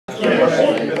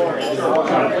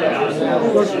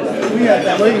We had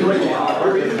to leave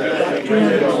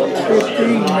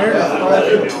 215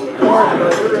 Americans.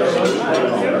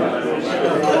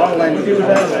 Like she was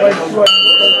out of place.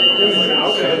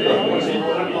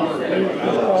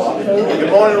 Good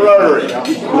morning, Rotary.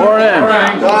 Good morning.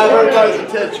 Can I have everybody's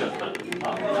attention?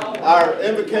 Our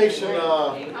invocation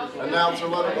announcer,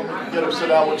 let them get them sit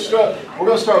down. We're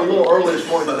going to start a little early this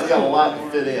morning because we got a lot to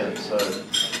fit in. So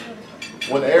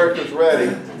when Erica's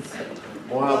ready,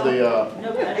 we'll have the.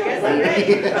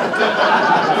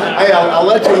 Hey, I'll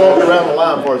let you walk around the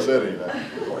line before I say anything.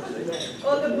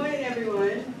 Well, good morning,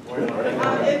 everyone.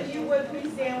 If you would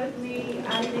please stand with me,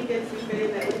 I think it's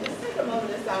befitting that we just take a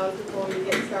moment of silence before we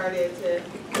get started to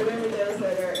remember those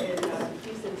that are in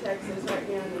Houston, Texas right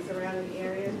now and the surrounding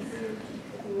areas,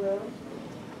 if you will.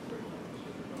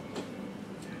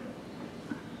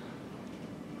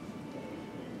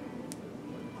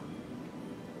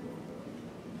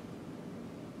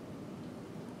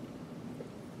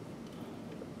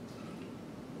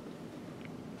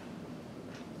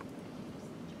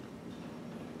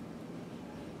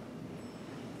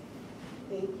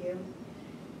 Thank you.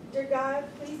 Dear God,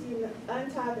 please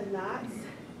untie the knots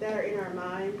that are in our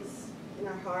minds, in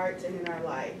our hearts, and in our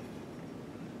life.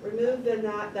 Remove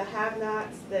the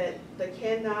have-nots, the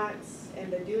can-nots,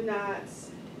 and the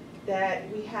do-nots that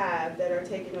we have that are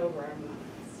taking over our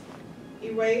minds.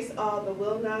 Erase all the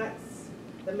will-nots,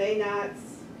 the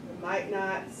may-nots, the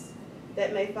might-nots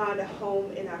that may find a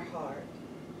home in our heart.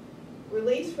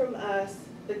 Release from us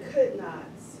the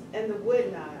could-nots and the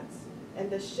would-nots and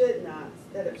the should-nots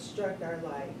that obstruct our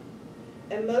life.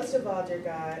 And most of all, dear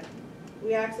God,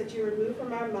 we ask that you remove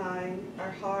from our mind,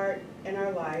 our heart, and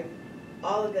our life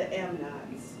all of the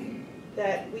am-nots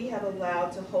that we have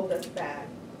allowed to hold us back,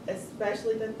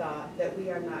 especially the thought that we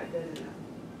are not good enough.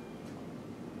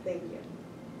 Thank you.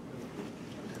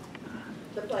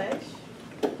 The pledge.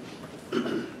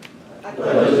 I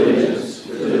pledge allegiance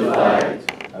to the flag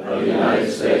of the United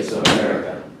States of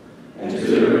America and to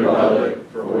the republic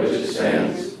for which it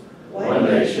stands, one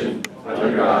nation,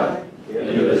 under God,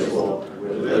 indivisible,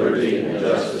 with liberty and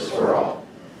justice for all.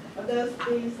 Of those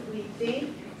things we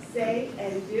think, say,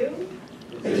 and do.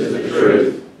 It is the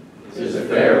truth. It is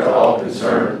fair to all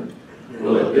concerned.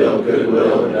 Will it build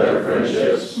goodwill and better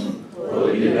friendships? Will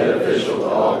it be beneficial to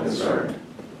all concerned?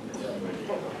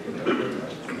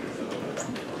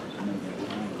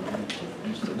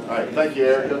 All right, thank you,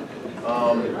 Erica.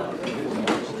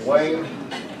 Wayne,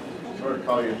 sorry to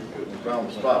call you around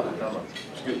the spot. We're kind of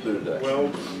scoot through today.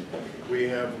 Well, we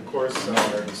have, of course,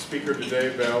 our speaker today,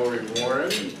 Valerie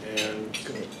Warren, and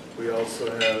we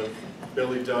also have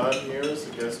Billy Dodd here as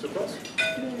a guest of us.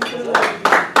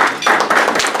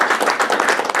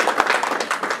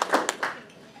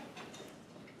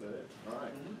 All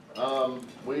right.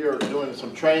 We are doing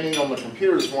some training on the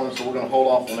computer this morning, so we're going to hold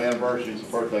off on anniversaries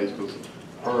and birthdays because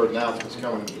her announcements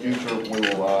coming in the future.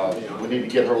 We need to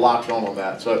get her locked on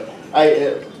that. So,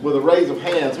 hey, with a raise of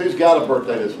hands, who's got a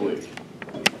birthday this week?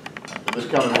 This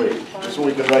coming week, just so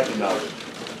we can recognize it.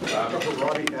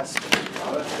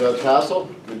 Judge Hassel,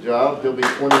 good job. He'll be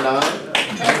 29.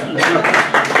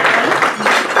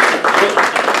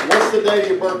 What's the day of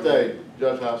your birthday,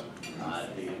 Judge Hassel?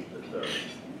 The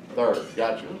 3rd.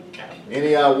 Gotcha.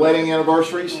 Any wedding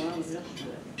anniversaries?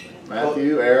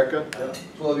 Matthew, Erica?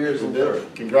 12 years and 3rd.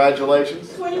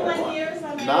 Congratulations. 21 years.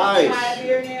 I'm nice. 5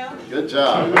 years now. Good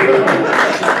job.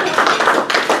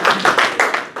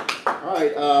 All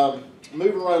right.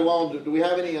 Moving right along. Do we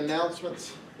have any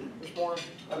announcements this morning?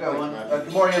 I've got one.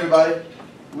 Good morning, everybody.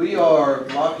 We are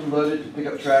locked and loaded to pick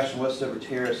up trash in Westover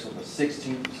Terrace on the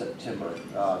 16th of September.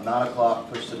 9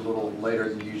 o'clock, pushed it a little later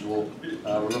than usual.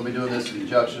 We're going to be doing this in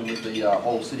conjunction with the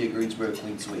whole City of Greensboro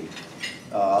Clean Sweep.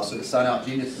 I'll send a sign out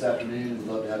genius this afternoon. We'd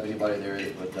love to have anybody there,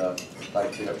 but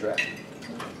like to pick up trash.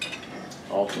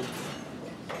 Awesome.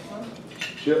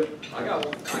 Chip? I got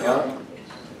one.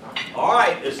 All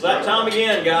right, it's that time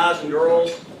again, guys and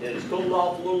girls. It has cooled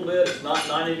off a little bit. It's not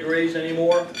 90 degrees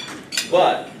anymore,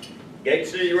 but Gate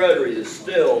City Rotary is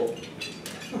still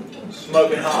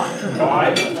smoking hot. All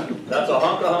right, that's a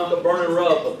Hunka Burning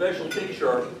Rub official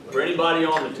T-shirt for anybody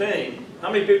on the team.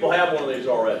 How many people have one of these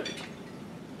already?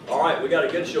 All right, we got a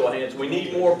good show of hands. We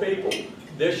need more people.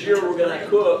 This year we're going to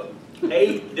cook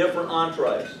 8 different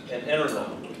entrees and enter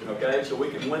them. Okay, so we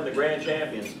can win the grand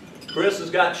champions. Chris has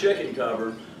got chicken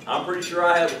covered. I'm pretty sure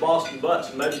I have the Boston butts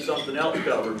and maybe something else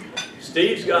covered.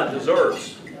 Steve's got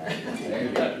desserts.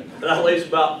 That leaves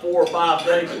about 4 or 5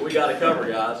 things that we got to cover,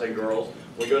 guys and girls.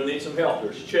 We're gonna need some help.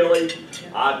 There's chili,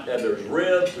 there's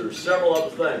ribs, there's several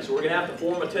other things. So we're gonna have to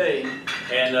form a team.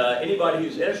 And anybody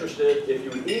who's interested, if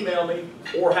you would email me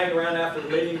or hang around after the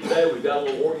meeting today, we've got a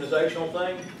little organizational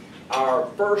thing. Our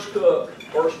first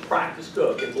practice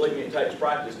cook, and believe me, it takes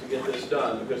practice to get this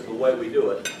done because of the way we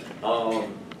do it,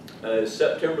 is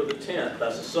September the 10th,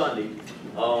 that's a Sunday.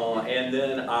 And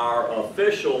then our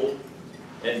official,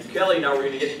 and Kelly and I were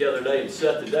going to get together today and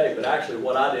set the date, but actually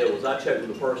what I did was I checked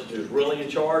with the person who's really in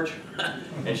charge,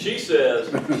 and she says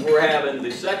we're having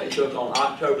the second cook on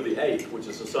October the 8th, which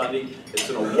is a Sunday. It's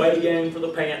an away game for the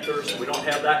Panthers. We don't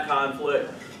have that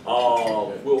conflict.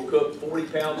 We'll cook 40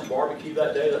 pounds of barbecue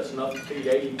that day. That's enough to feed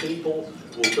 80 people.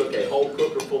 We'll cook a whole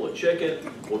cooker full of chicken.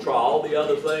 We'll try all the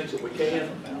other things that we can,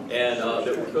 and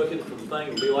that we're cooking for the thing.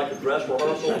 It'll be like a dress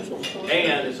rehearsal,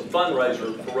 and it's a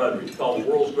fundraiser for Rotary. It's called the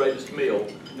World's Greatest Meal,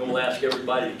 and we'll ask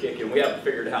everybody to kick in. We haven't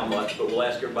figured how much, but we'll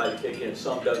ask everybody to kick in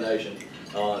some donation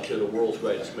to the World's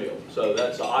Greatest Meal. So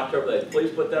that's October 8th. Please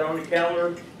put that on your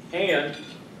calendar, and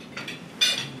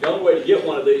the only way to get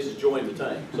one of these is join the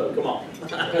team. So come on.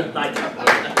 Thank you.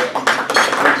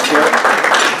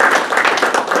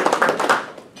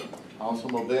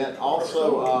 Awesome event.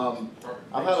 Also,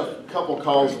 I've had a couple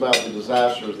calls about the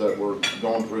disasters that we're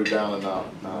going through down in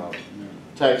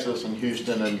Texas and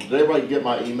Houston. And did everybody get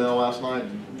my email last night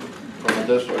from the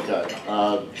district? Okay.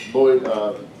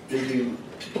 D.G.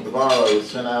 Navarro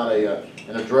sent out an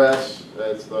address.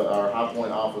 It's our High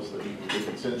Point office that you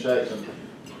can send checks. And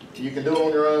you can do it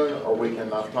on your own, or we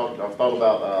can. I've thought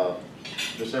about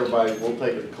just everybody. We'll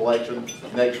take a collection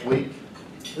next week,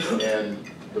 and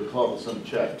the club will send a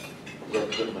check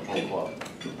representing the whole club.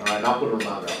 All right, and I'll put a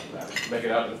reminder out for that. Make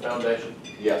it out to the foundation?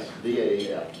 Yes,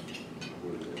 DAEF.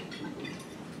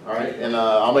 All right, and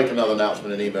I'll make another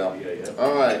announcement in email.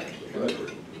 All right.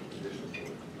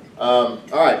 All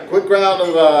right, quick round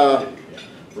of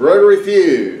Rotary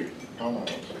Feud. Come on.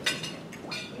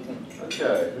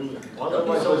 Okay. Why is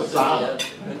everybody so silent?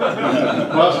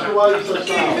 Buster, why are you so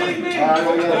silent? All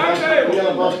right, we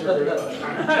got a Buster.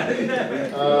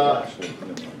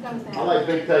 I like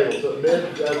big tables. So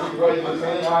mid, as he's raising his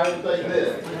hand, all right, we'll take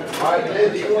mid. All right,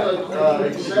 mid, do you want to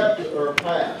accept or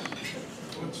pass?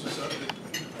 What's the subject?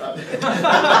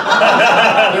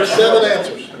 There's 7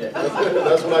 answers.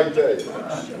 That's what I can tell you.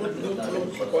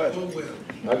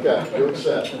 Okay, you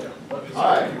accept. All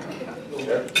right.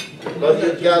 Both of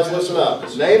you guys listen up.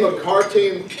 Name a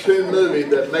cartoon movie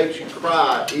that makes you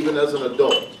cry even as an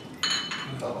adult.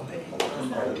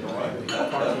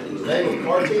 Name a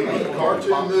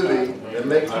cartoon movie that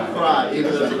makes you cry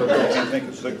even as an adult.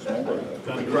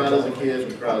 You cried as a kid,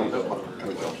 you cried as an adult.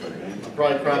 You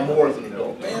probably cry more as an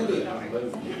adult. I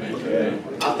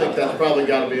think that's probably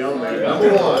got to be on there.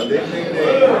 Number 1, ding, ding,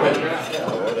 ding.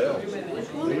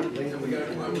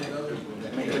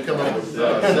 Come on with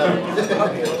 7.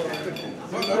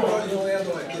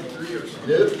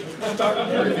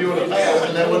 If you would have passed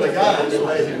and then would have got it,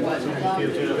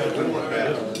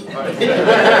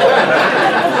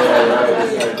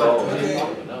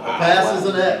 pass is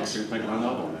an X.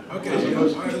 Okay, all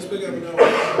right, let's pick up another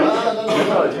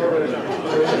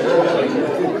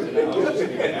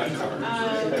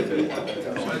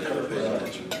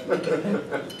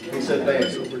He said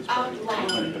thanks.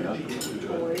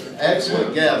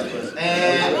 Excellent guess.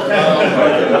 And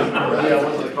yeah,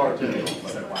 wasn't a cartoon.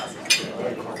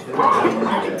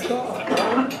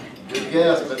 Good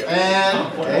guess, but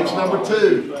and H number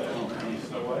 2.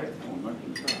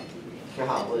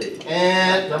 Golly.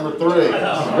 And number 3.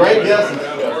 Great guesses.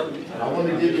 I want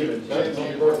to give you the chance on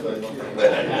your birthday.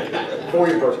 For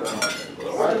your birthday.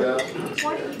 All right, guys.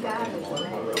 What do you got?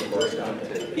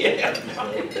 Yeah.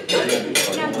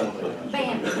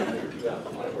 Band.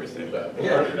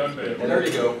 And there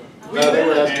you go. No, they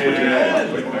were asking what you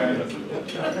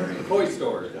had. Toy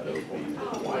Story.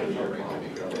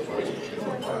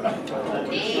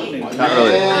 Not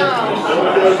really.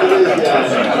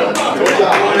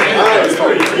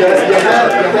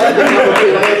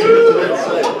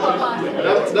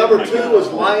 Number 2 was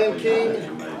Lion King.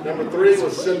 Number 3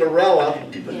 was Cinderella.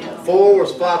 4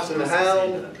 was Fox and the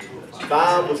Hound.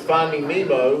 5 was Finding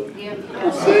Nemo. 6,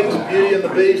 Beauty and the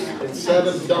Beast. And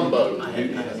 7, Dumbo.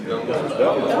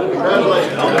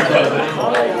 Congratulations.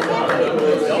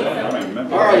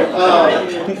 All right.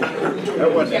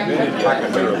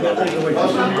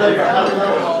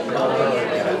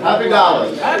 Happy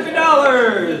dollars. Happy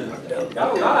dollars!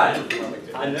 All right.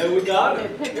 I know we got it.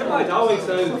 Everybody's always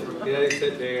so, they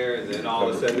sit there and then all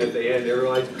of a sudden at the end they're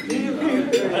like,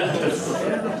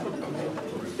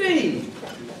 Steve!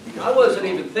 I wasn't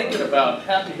even thinking about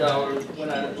Happy Dollars when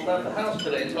I left the house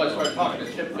today until I started talking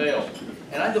to Chip Vale.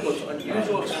 And I had the most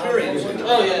unusual experience.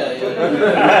 Oh, yeah,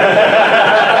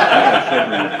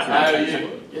 How are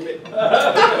you?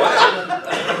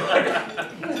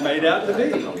 It's made out to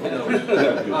be.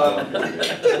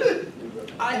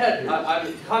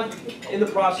 I'm in the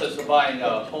process of buying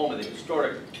a home in the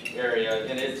historic area,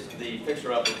 and it's the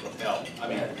fixer-upper from hell. I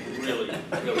mean, really,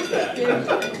 really bad.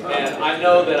 And I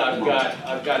know that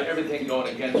I've got everything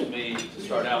going against me to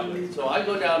start out with. So I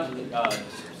go down to the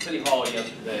City Hall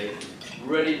yesterday,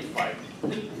 ready to fight.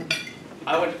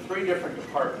 I went to 3 different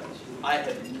departments. I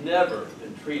had never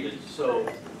been treated so.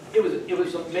 It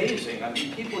was amazing. I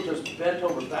mean, people just bent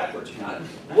over backwards. God,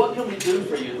 what can we do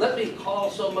for you? Let me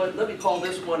call someone. Let me call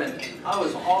this one. And I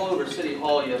was all over City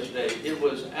Hall yesterday. It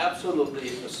was absolutely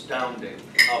astounding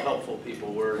how helpful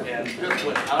people were, and just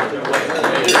went out of their way.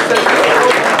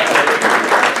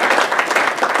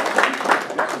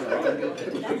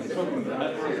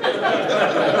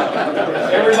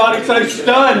 Everybody's so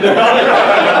stunned.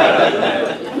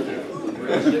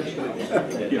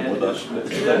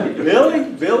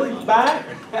 Billy's back.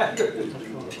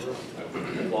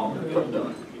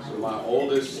 So my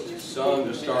oldest son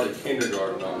just started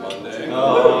kindergarten on Monday.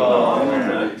 Oh,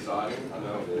 Pretty exciting. I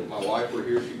know. If my wife were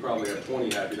here, she'd probably have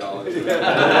 20 happy dollars. Yeah,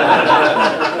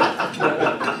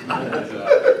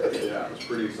 it was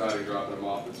pretty exciting dropping them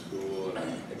off at school, and I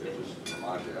think it just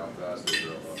reminds you how fast they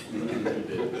grow up.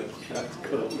 that's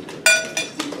cool.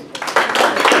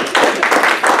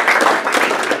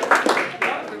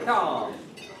 Tom.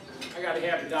 I got a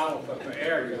happy dollar for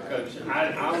area because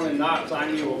I only knots I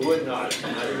knew or would not. This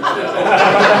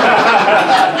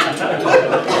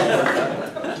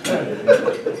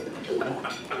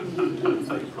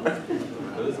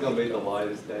is going to be the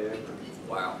lightest day ever.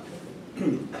 Wow.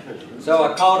 So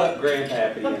I called up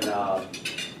Grandpappy and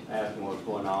asked him what's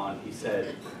going on. He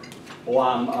said, well,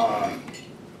 I'm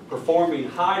performing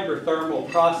hydrothermal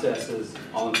processes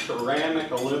on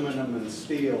ceramic, aluminum, and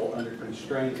steel under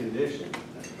constrained conditions.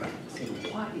 I said,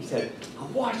 what? He said,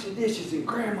 I'm washing dishes and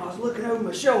Grandma's looking over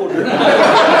my shoulder.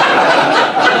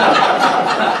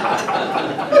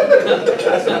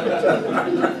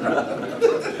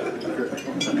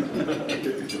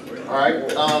 All right,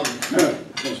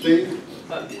 Steve,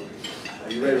 are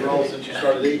you ready to roll since you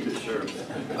started eating? Sure.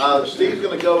 Steve's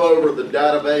going to go over the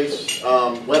database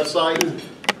website.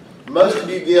 Most of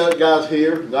you guys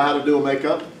here know how to do a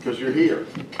makeup because you're here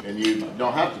and you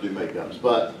don't have to do makeups.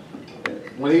 But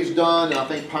when he's done, and I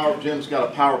think Jim's got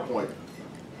a PowerPoint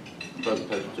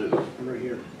presentation too. I'm right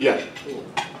here. Yeah.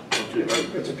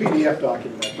 It's a PDF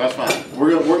document. That's fine.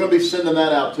 We're going to be sending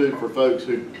that out too for folks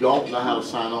who don't know how to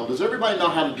sign on. Does everybody know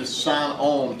how to just sign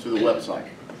on to the website?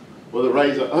 Will it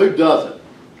raise who doesn't?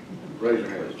 Raise your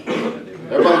hands.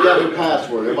 Everybody got their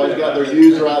password. Everybody's got their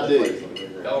user ID.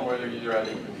 Tell them where their user ID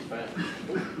can be found.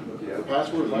 The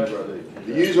password is user ID.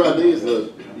 The user ID is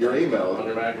your email. On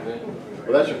your magazine?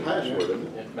 Well, that's your password, isn't it?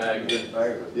 Yeah, magazine.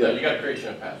 Yeah. No, you got to create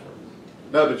your own password.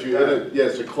 No, but yeah,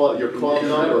 it's your club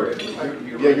number.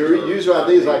 Yeah, your user ID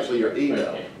is actually your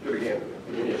email. Do it again.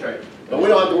 But we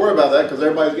don't have to worry about that because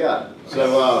everybody's got it.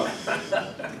 So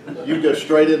you go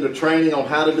straight into training on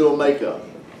how to do a makeup,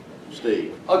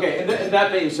 Steve. Okay, and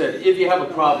that being said, if you have a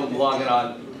problem logging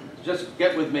on, just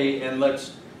get with me and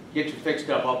let's get you fixed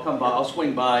up. I'll come by, I'll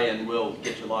swing by and we'll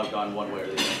get you logged on one way or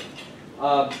the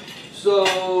other. So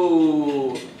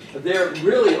there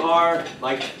really are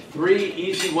like 3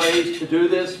 easy ways to do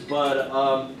this, but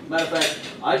matter of fact,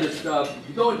 I just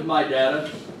you go into my data,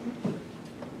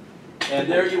 and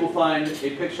there you will find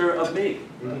a picture of me.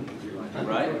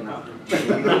 Right? No.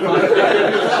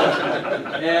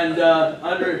 And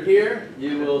under here,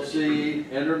 you will see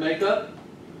enter makeup.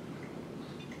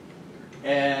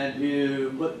 And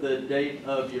you put the date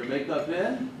of your makeup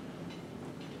in.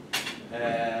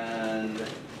 And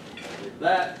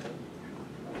that.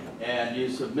 And you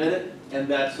submit it, and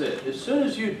that's it. As soon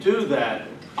as you do that,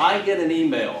 I get an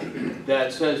email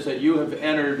that says that you have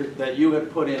entered, that you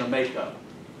have put in a makeup.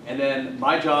 And then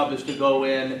my job is to go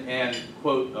in and,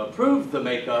 quote, approve the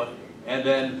makeup and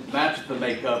then match the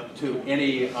makeup to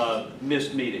any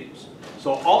missed meetings.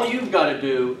 So all you've got to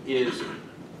do is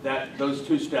those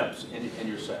 2 steps and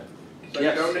you're set. So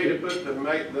yes. you don't need to put the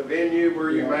venue where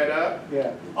you made up?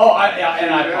 Yeah. Oh, I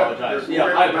apologize. There's Yeah,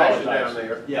 I information apologize. down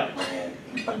there. Yeah.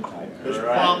 There's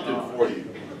prompted for you.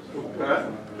 Huh?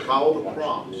 Follow the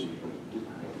prompts.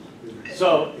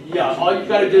 So, yeah, all you've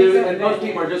got to do, and most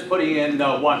people are just putting in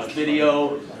watch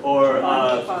video or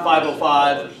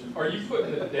 505. Are you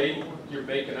putting the date you're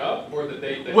making up, or the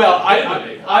date that Well, you did the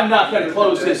makeup? I'm not gonna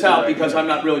close this out because I'm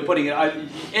not really putting it, I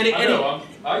know,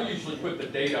 I usually put the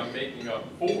date I'm making up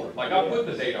for, like I put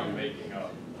the date I'm making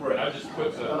up, and I just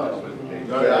put the.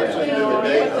 No, actually,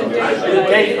 the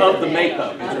date of the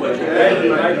makeup is what you're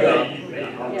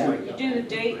Yeah, you do the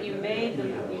date you made the,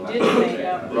 you did the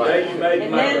makeup. Right.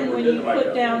 And then when you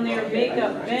put down their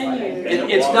makeup venue.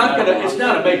 It's not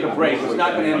a makeup race, it's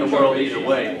not gonna end the world either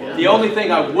way. The only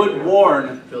thing I would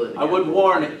warn,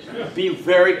 be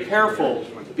very careful,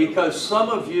 because some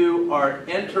of you are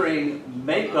entering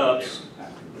makeups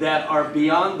that are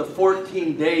beyond the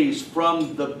 14 days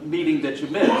from the meeting that you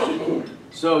missed.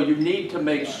 So you need to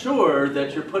make sure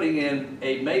that you're putting in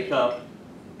a makeup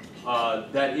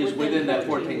that is within that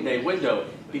 14-day window,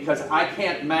 because I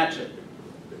can't match it.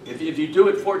 If you do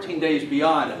it 14 days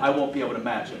beyond, I won't be able to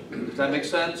match it. Does that make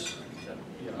sense?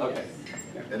 Okay.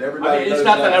 And everybody It's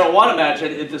not that I don't want to match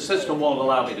it, the system won't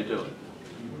allow me to do it.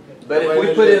 But if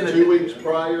we put in 2 weeks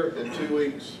prior and 2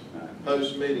 weeks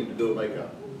post-meeting to do a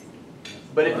makeup.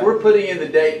 But if we're putting in the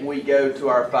date and we go to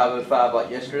our 505 like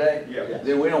yesterday,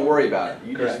 then we don't worry about it.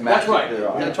 You just match That's it.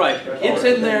 right. That's right. It's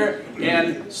in there,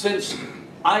 and since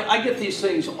I get these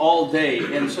things all day,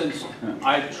 and since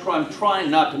I'm trying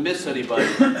not to miss anybody,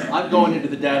 I'm going into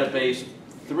the database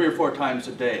 3 or 4 times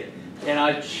a day, and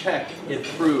I check it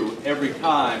through every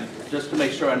time just to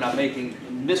make sure I'm not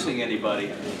missing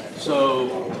anybody.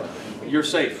 So you're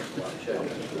safe.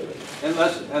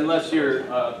 Unless you're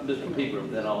Mr.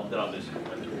 Pegram, then I'll miss you.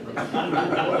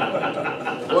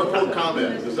 One more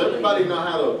comment. Does everybody know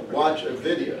how to watch a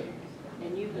video?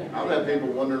 I've had people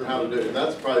wondering how to do it, and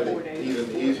that's probably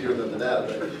even easier than the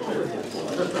database.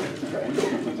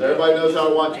 So everybody knows how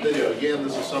to watch video. Again,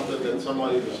 this is something that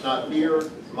somebody that's not here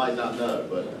might not know,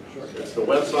 but it's the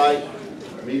website,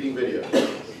 meeting video.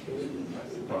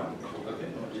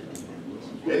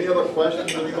 Any other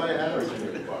questions anybody has?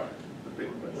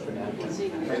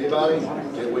 Anybody?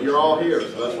 Yeah, well, you're all here,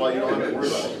 so that's why you don't have to worry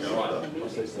about it.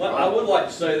 Well, I would like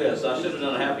to say this. I should have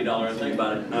done a happy dollar and think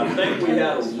about it. I think we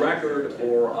had a record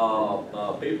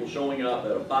for people showing up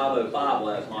at a 5:05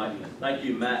 last night. Thank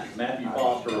you, Matthew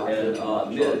Foster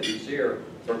and Nick, who's here,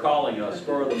 for calling us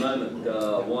spur of the moment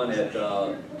one at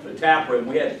the tap room.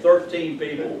 We had 13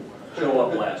 people show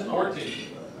up last night.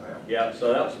 Yeah,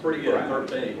 so that was pretty good,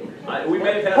 13. We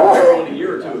may have had one a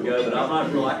year or two ago, but I'm not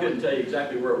sure. I couldn't tell you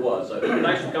exactly where it was. So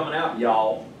thanks for coming out,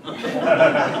 y'all.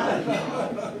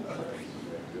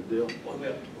 Good deal.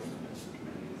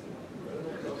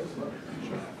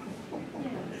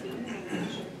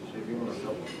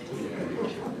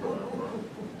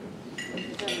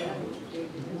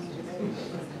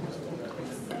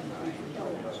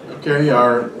 Okay,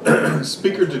 our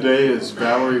speaker today is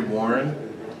Valerie Warren.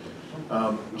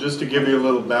 Just to give you a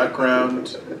little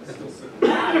background,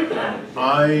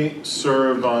 I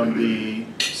serve on the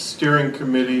steering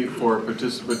committee for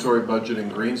participatory budget in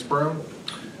Greensboro.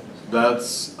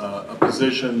 That's a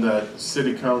position that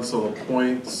City Council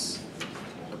appoints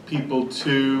people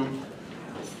to.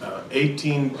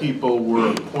 18 people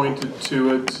were appointed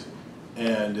to it,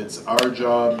 and it's our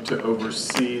job to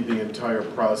oversee the entire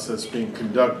process being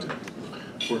conducted.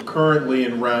 We're currently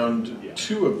in round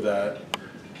 2 of that.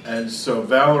 And so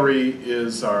Valerie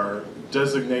is our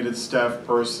designated staff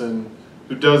person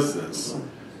who does this.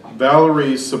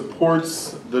 Valerie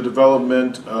supports the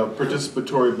development of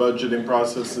participatory budgeting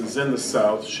processes in the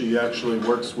South. She actually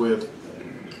works with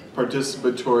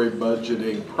Participatory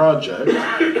Budgeting Project.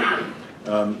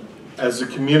 As a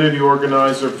community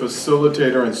organizer,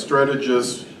 facilitator, and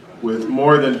strategist with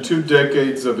more than 2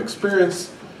 decades of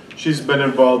experience, she's been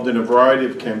involved in a variety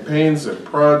of campaigns and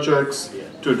projects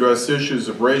to address issues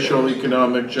of racial,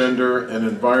 economic, gender, and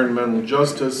environmental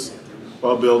justice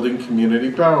while building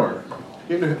community power.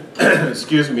 In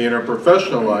her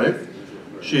professional life,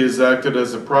 she has acted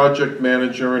as a project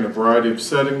manager in a variety of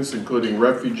settings, including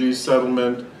refugee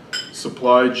settlement,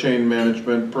 supply chain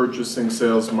management, purchasing,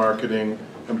 sales, marketing,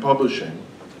 and publishing.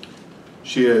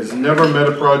 She has never met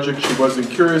a project she wasn't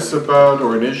curious about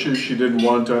or an issue she didn't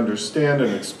want to understand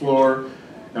and explore.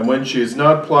 And when she is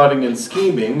not plotting and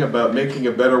scheming about making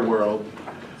a better world,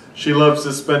 she loves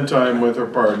to spend time with her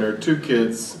partner, 2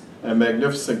 kids, and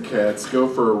magnificent cats, go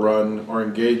for a run, or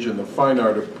engage in the fine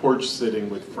art of porch sitting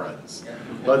with friends.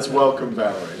 Let's welcome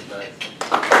Valerie.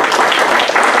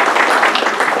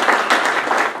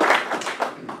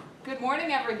 Good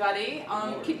morning, everybody.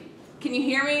 Can you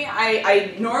hear me?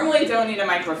 I normally don't need a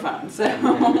microphone, so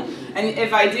and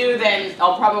if I do, then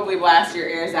I'll probably blast your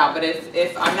ears out. But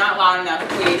if I'm not loud enough,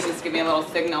 please just give me a little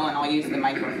signal and I'll use the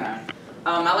microphone.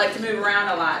 I like to move around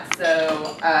a lot,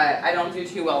 so I don't do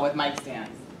too well with mic stands.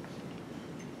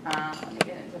 Let me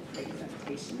get into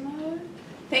presentation mode.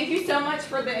 Thank you so much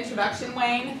for the introduction,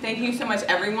 Wayne. Thank you so much,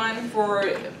 everyone, for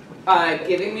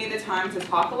giving me the time to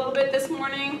talk a little bit this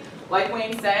morning. Like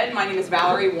Wayne said, my name is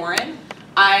Valerie Warren.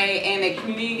 I am a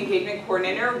community engagement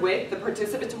coordinator with the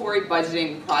Participatory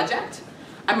Budgeting Project.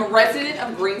 I'm a resident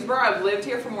of Greensboro. I've lived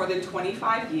here for more than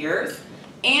 25 years.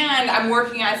 And I'm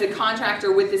working as a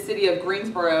contractor with the city of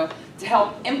Greensboro to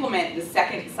help implement the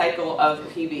second cycle of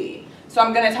PB. So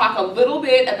I'm going to talk a little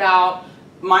bit about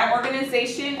my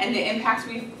organization and the impacts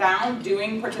we've found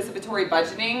doing participatory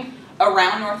budgeting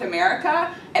around North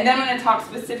America. And then I'm going to talk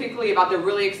specifically about the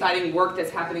really exciting work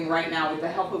that's happening right now with the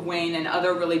help of Wayne and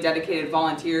other really dedicated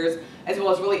volunteers, as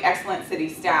well as really excellent city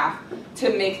staff,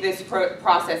 to make this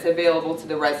process available to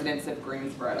the residents of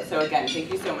Greensboro. So again,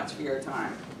 thank you so much for your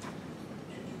time.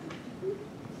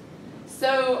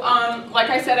 So, like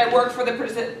I said, I work for the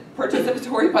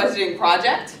Participatory Budgeting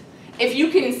Project. If you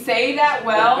can say that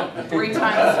well 3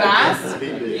 times fast,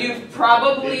 you've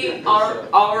probably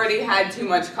already had too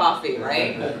much coffee,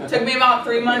 right? Took me about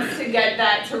 3 months to get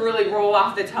that to really roll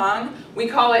off the tongue. We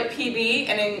call it PB,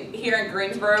 and here in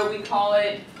Greensboro, we call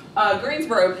it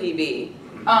Greensboro PB.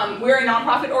 We're a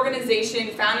nonprofit organization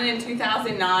founded in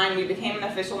 2009. We became an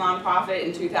official nonprofit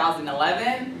in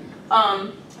 2011.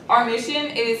 Our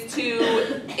mission is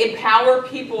to empower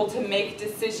people to make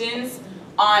decisions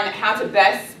on how to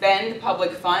best spend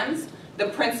public funds. The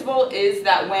principle is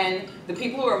that when the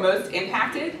people who are most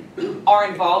impacted are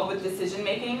involved with decision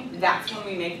making, that's when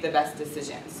we make the best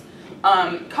decisions.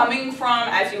 Coming from,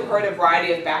 as you heard, a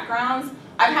variety of backgrounds,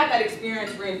 I've had that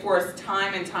experience reinforced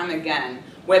time and time again.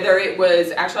 Whether it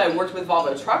was, actually I worked with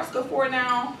Volvo trucks before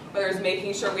now, whether it was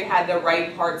making sure we had the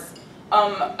right parts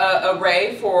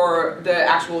array for the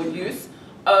actual use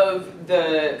of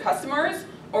the customers,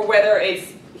 or whether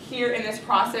it's here in this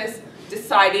process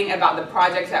deciding about the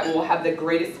projects that will have the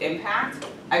greatest impact.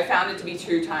 I found it to be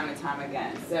true time and time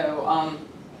again. So,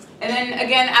 and then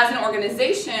again, as an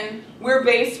organization, we're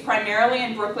based primarily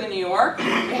in Brooklyn, New York. We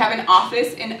have an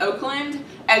office in Oakland,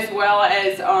 as well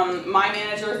as my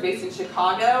manager is based in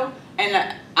Chicago,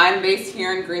 and I'm based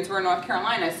here in Greensboro, North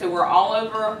Carolina. So we're all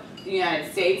over the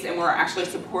United States, and we're actually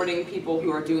supporting people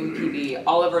who are doing PB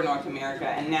all over North America.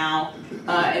 And now,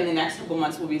 in the next couple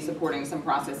months, we'll be supporting some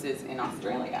processes in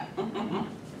Australia.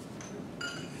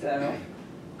 So,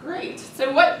 great.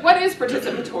 So what is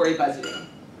participatory budgeting?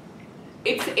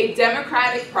 It's a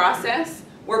democratic process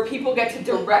where people get to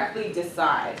directly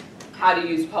decide how to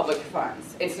use public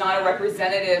funds. It's not a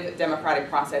representative democratic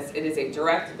process. It is a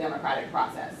direct democratic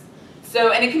process.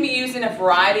 So, and it can be used in a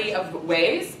variety of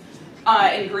ways.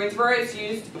 In Greensboro, it's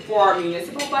used for our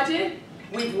municipal budget.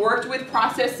 We've worked with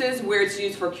processes where it's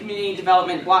used for community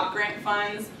development block grant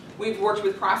funds. We've worked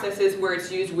with processes where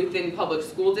it's used within public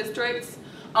school districts,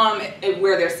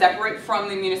 where they're separate from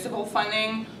the municipal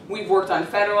funding. We've worked on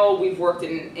federal, we've worked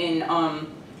in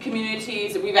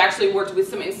communities. We've actually worked with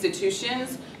some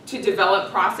institutions to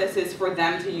develop processes for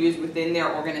them to use within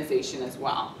their organization as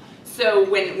well. So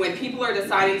when people are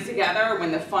deciding together,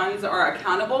 when the funds are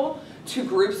accountable to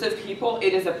groups of people,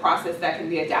 it is a process that can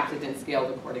be adapted and scaled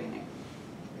accordingly.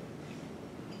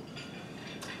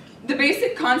 The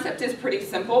basic concept is pretty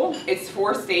simple. It's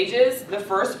 4 stages. The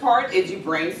first part is you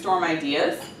brainstorm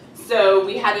ideas. So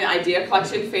we had an idea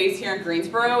collection phase here in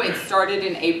Greensboro. It started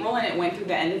in April and it went through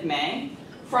the end of May.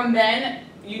 From then,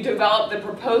 you develop the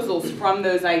proposals from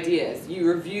those ideas.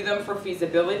 You review them for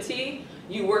feasibility.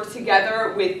 You work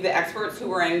together with the experts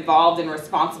who are involved and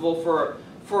responsible for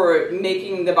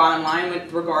making the bottom line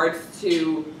with regards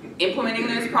to implementing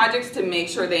those projects to make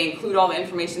sure they include all the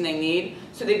information they need.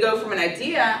 So they go from an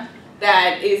idea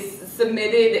that is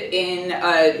submitted in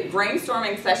a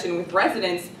brainstorming session with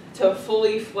residents to a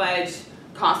fully fledged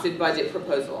costed budget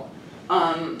proposal.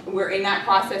 We're in that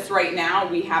process right now.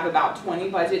 We have about 20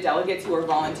 budget delegates who are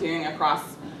volunteering across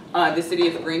the city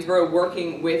of Greensboro,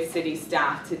 working with city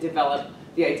staff to develop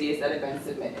the ideas that have been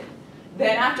submitted.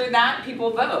 Then after that,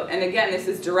 people vote. And again, this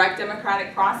is direct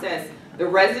democratic process. The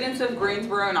residents of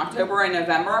Greensboro in October and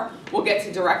November will get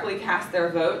to directly cast their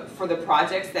vote for the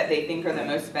projects that they think are the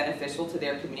most beneficial to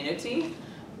their community.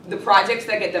 The projects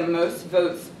that get the most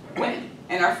votes win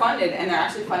and are funded, and they're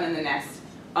actually funded in the next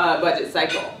budget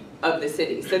cycle of the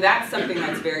city. So that's something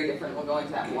that's very different. We'll go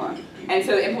into that more. And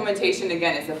so implementation,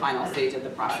 again, is the final stage of the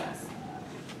process.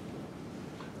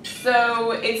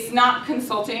 So it's not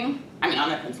consulting. I mean,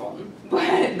 I'm a consultant,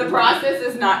 but the process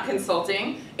is not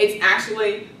consulting. It's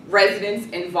actually residents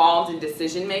involved in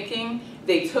decision making.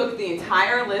 They took the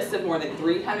entire list of more than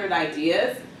 300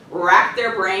 ideas, rack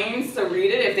their brains to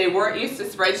read it. If they weren't used to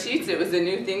spreadsheets, it was a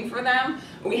new thing for them.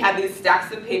 We had these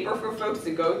stacks of paper for folks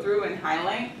to go through and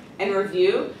highlight and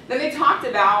review. Then they talked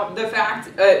about the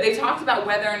fact, they talked about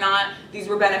whether or not these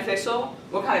were beneficial,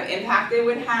 what kind of impact they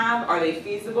would have, are they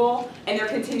feasible, and they're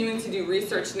continuing to do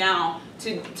research now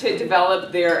to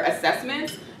develop their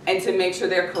assessments and to make sure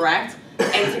they're correct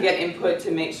and to get input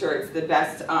to make sure it's the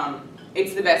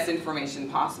best information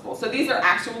possible. So these are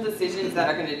actual decisions that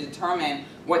are going to determine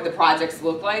what the projects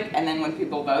look like, and then when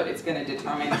people vote, it's going to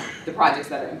determine the projects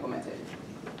that are implemented.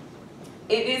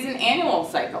 It is an annual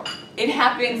cycle. It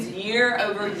happens year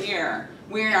over year.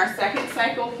 We're in our second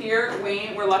cycle here.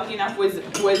 Wayne, we're lucky enough, was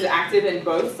active in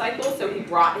both cycles, so he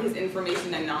brought his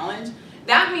information and knowledge.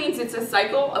 That means it's a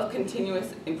cycle of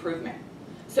continuous improvement.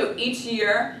 So each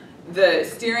year, the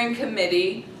steering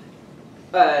committee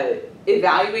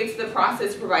evaluates the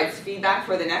process, provides feedback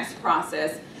for the next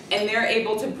process, and they're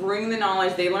able to bring the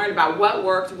knowledge they learned about what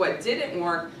worked, what didn't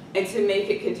work, and to make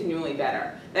it continually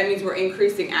better. That means we're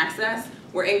increasing access,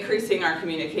 we're increasing our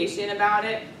communication about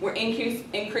it, we're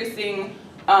increasing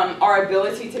our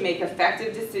ability to make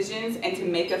effective decisions and to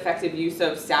make effective use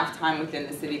of staff time within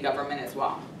the city government as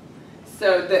well.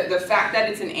 So the fact that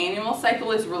it's an annual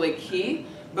cycle is really key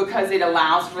because it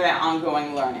allows for that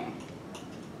ongoing learning.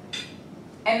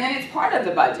 And then it's part of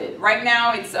the budget. Right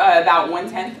now it's about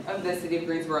 1/10 of the city of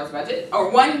Greensboro's budget,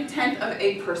 or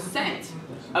 0.1%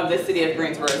 of the city of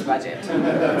Greensboro's budget.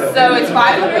 So it's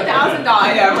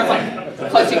 $500,000, yeah, everyone's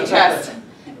like clutching chest.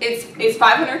 It's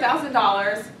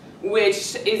 $500,000,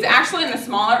 which is actually in the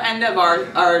smaller end of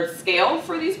our scale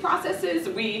for these processes.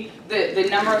 The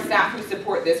number of staff who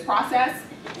support this process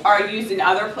are used in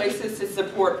other places to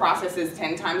support processes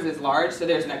 10 times as large, so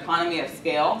there's an economy of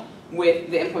scale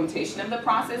with the implementation of the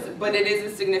process, but it is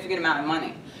a significant amount of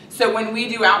money. So when we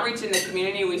do outreach in the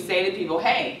community, we say to people,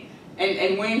 hey,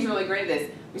 and Wayne's really great at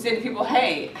this, we say to people,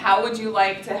 hey, how would you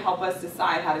like to help us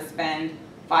decide how to spend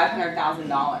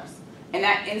 $500,000? And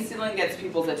that instantly gets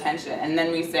people's attention. And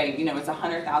then we say, you know, it's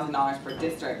 $100,000 per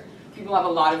district. People have a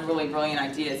lot of really brilliant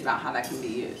ideas about how that can be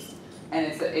used. And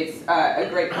it's a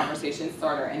great conversation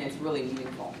starter, and it's really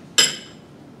meaningful.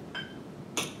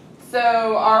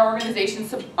 So our organization,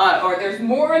 there's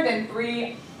more than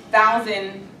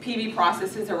 3,000 PB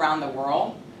processes around the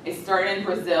world. It started in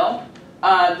Brazil.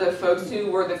 The folks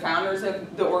who were the founders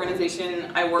of the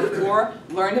organization I worked for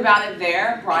learned about it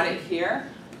there, brought it here,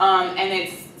 and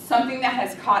it's something that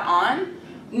has caught on,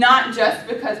 not just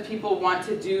because people want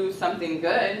to do something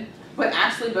good, but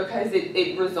actually because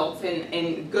it results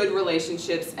in good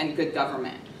relationships and good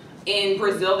government. In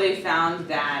Brazil, they found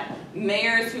that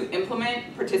mayors who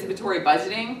implement participatory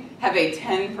budgeting have a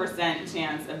 10%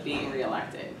 chance of being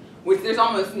reelected, which there's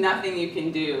almost nothing you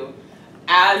can do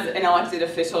as an elected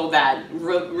official that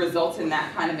results in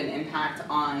that kind of an impact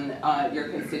on your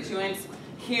constituents.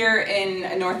 Here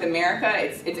in North America,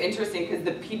 it's interesting because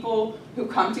the people who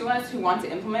come to us who want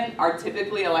to implement are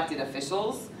typically elected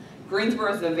officials.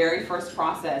 Greensboro is the very first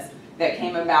process that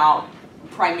came about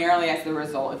primarily as the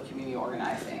result of community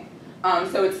organizing.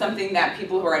 So it's something that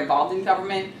people who are involved in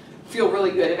government feel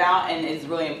really good about and is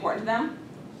really important to them.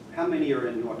 How many are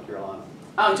in North Carolina?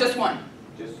 Just one.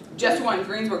 Just one,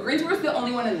 Greensboro. Greensboro is the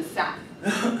only one in the South.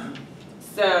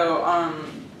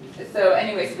 So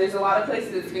anyway, so there's a lot of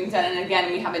places it's being done, and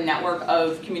again, we have a network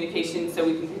of communication so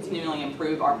we can continually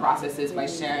improve our processes by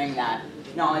sharing that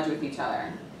knowledge with each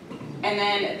other. And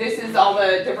then this is all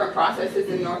the different processes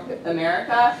in North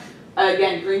America.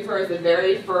 Again, Greensboro is the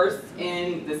very first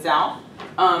in the South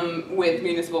with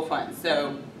municipal funds.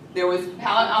 So there was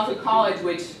Palo Alto College,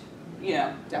 which, you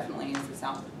know, definitely is the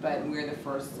South, but we're the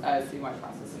first citywide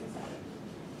process in the South.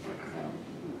 So,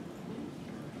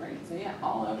 great, so yeah,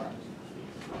 all over.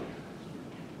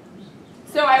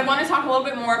 So I want to talk a little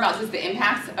bit more about just the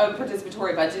impacts of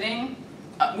participatory budgeting.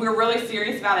 We're really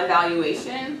serious about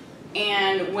evaluation,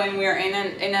 and when we're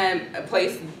in a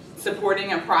place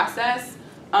supporting a process,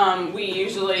 we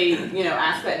usually, you know,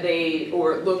 ask that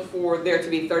or look for there to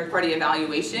be third-party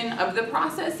evaluation of the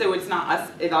process, so it's not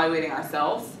us evaluating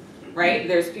ourselves, right?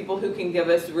 There's people who can give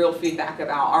us real feedback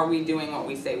about, are we doing what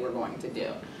we say we're going to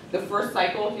do? The first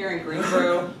cycle here in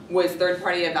Greensboro was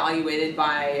third-party evaluated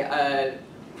by a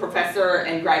professor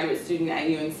and graduate student at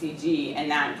UNCG,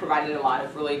 and that provided a lot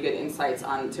of really good insights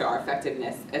onto our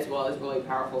effectiveness as well as really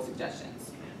powerful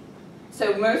suggestions.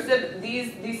 So most of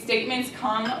these statements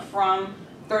come from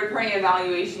third-party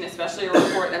evaluation, especially a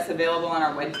report that's available on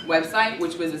our website,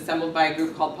 which was assembled by a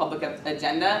group called Public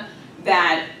Agenda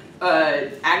that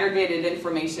aggregated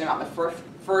information about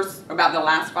about the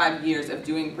last 5 years of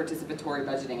doing participatory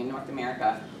budgeting in North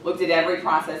America, looked at every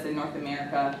process in North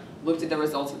America, looked at the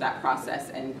results of that process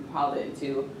and compiled it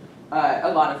into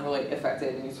a lot of really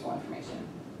effective and useful information.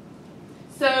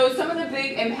 So some of the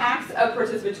big impacts of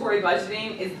participatory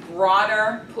budgeting is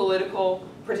broader political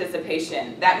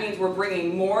participation. That means we're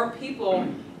bringing more people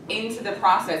into the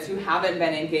process who haven't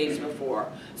been engaged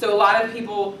before. So a lot of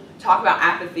people talk about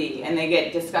apathy and they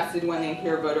get disgusted when they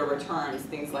hear voter returns,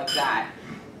 things like that.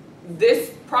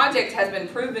 This project has been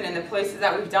proven in the places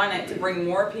that we've done it to bring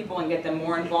more people and get them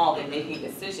more involved in making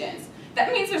decisions.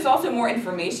 That means there's also more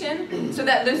information so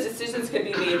that those decisions could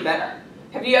be made better.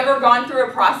 Have you ever gone through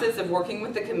a process of working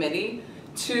with the committee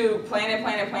to plan and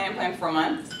plan and plan and plan for a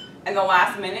month, and the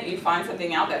last minute you find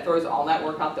something out that throws all that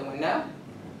work out the window?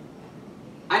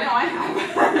 I know I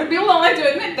have. People don't like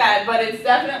to admit that, but it's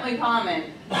definitely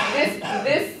common.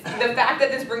 The fact that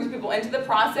this brings people into the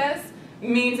process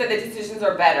means that the decisions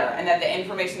are better and that the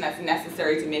information that's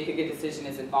necessary to make a good decision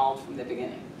is involved from the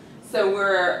beginning. So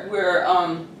we're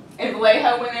in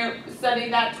Vallejo, when they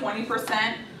studied that,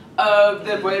 20% of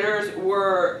the voters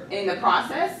were in the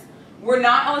process. Were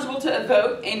not eligible to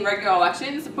vote in regular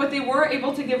elections, but they were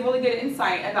able to give really good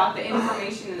insight about the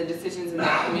information and the decisions in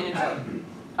their community.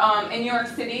 In New York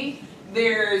City,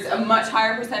 there's a much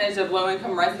higher percentage of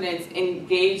low-income residents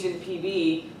engaged in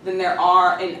PB than there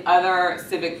are in other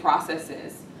civic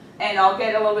processes. And I'll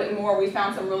get a little bit more. We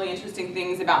found some really interesting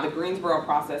things about the Greensboro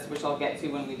process, which I'll get to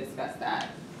when we discuss that.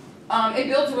 It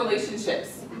builds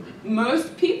relationships.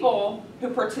 Most people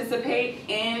who participate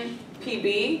in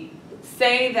PB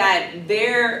say that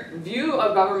their view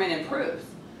of government improves.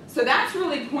 So that's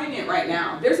really poignant right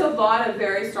now. There's a lot of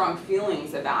very strong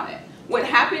feelings about it. What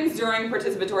happens during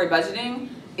participatory budgeting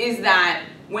is that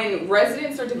when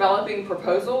residents are developing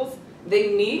proposals,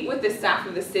 they meet with the staff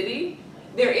of the city.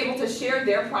 They're able to share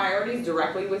their priorities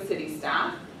directly with city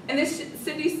staff, and the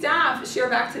city staff share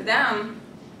back to them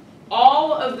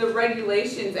all of the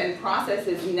regulations and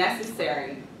processes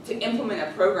necessary to implement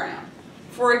a program.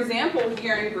 For example,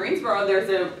 here in Greensboro, there's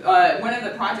one of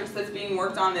the projects that's being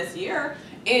worked on this year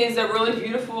is a really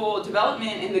beautiful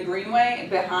development in the Greenway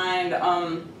behind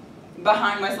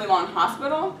Wesley Lawn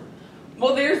Hospital.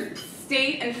 Well, there's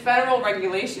state and federal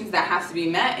regulations that has to be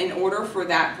met in order for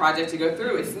that project to go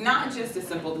through. It's not just a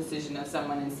simple decision of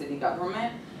someone in city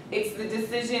government. It's the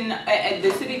decision,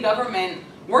 the city government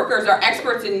workers are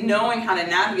experts in knowing how to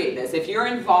navigate this. If you're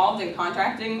involved in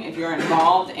contracting, if you're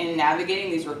involved in navigating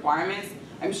these requirements,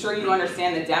 I'm sure you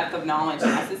understand the depth of knowledge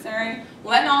necessary.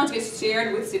 Well, that knowledge gets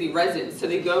shared with city residents. So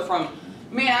they go from,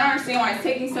 man, I don't understand why it's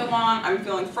taking so long, I'm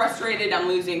feeling frustrated, I'm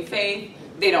losing faith,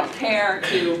 they don't care,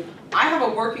 to, I have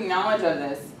a working knowledge of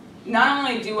this. Not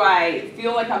only do I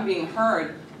feel like I'm being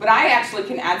heard, but I actually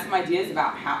can add some ideas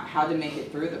about how to make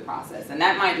it through the process. And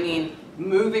that might mean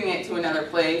moving it to another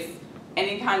place,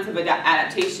 any kinds of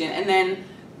adaptation, and then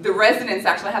the residents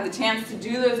actually have the chance to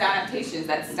do those adaptations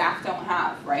that staff don't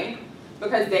have, right?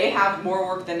 Because they have more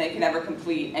work than they can ever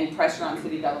complete and pressure on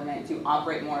city government to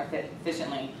operate more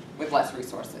efficiently with less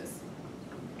resources.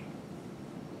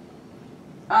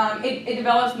 It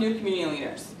develops new community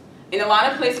leaders. In a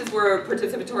lot of places where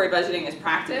participatory budgeting is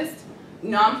practiced,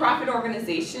 nonprofit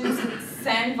organizations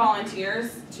send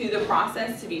volunteers to the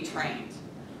process to be trained.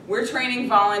 We're training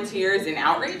volunteers in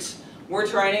outreach. We're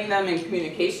training them in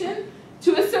communication.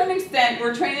 To a certain extent,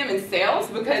 we're training them in sales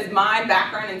because my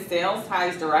background in sales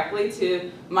ties directly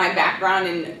to my background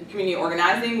in community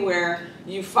organizing, where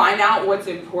you find out what's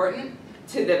important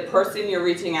to the person you're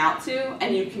reaching out to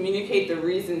and you communicate the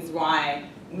reasons why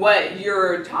what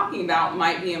you're talking about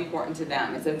might be important to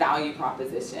them. It's a value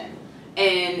proposition.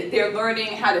 And they're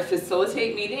learning how to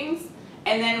facilitate meetings.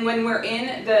 And then when we're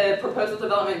in the proposal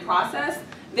development process,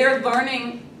 they're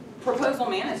learning proposal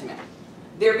management.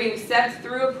 They're being set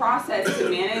through a process to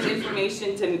manage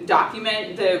information, to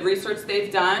document the research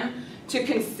they've done, to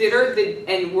consider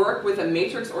and work with a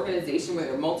matrix organization where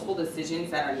there are multiple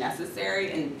decisions that are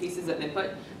necessary and pieces of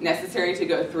input necessary to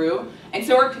go through. And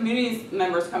so our community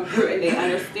members come through and they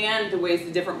understand the ways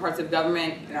the different parts of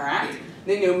government interact.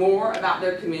 They know more about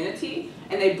their community,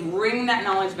 and they bring that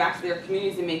knowledge back to their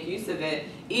communities and make use of it,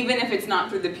 even if it's not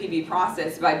through the PB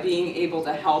process, by being able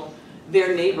to help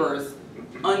their neighbors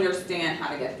understand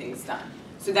how to get things done.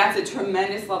 So that's a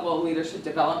tremendous level of leadership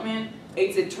development.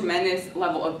 It's a tremendous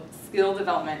level of skill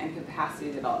development and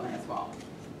capacity development as well.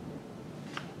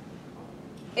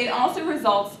 It also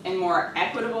results in more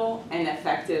equitable and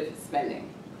effective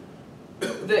spending.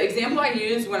 The example I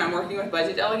use when I'm working with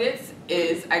budget delegates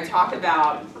is I talk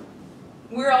about,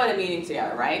 we're all at a meeting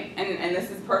together, right? And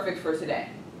this is perfect for today.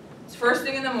 It's first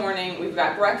thing in the morning, we've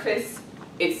got breakfast.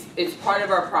 It's part of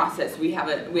our process. We have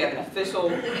an official,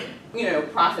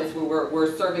 process where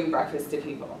we're serving breakfast to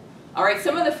people. All right,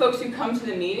 some of the folks who come to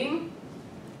the meeting,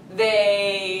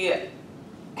 they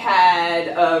had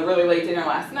a really late dinner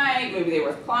last night, maybe they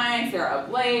were with clients, they're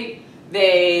up late,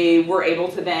 they were able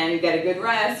to then get a good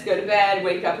rest, go to bed,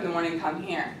 wake up in the morning, come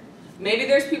here. Maybe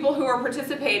there's people who are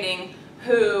participating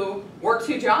who work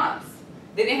 2 jobs.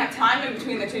 They didn't have time in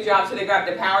between the 2 jobs, so they grabbed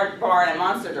a power bar and a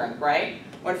Monster drink, right?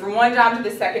 Went from one job to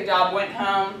the second job, went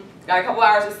home, got a couple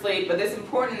hours of sleep, but this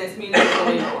meeting is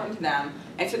really important to them,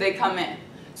 and so they come in.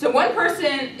 So one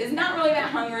person is not really that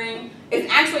hungry, is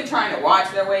actually trying to watch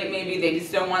their weight, maybe they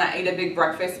just don't want to eat a big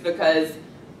breakfast because,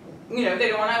 you know, they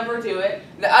don't want to overdo it.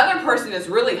 The other person is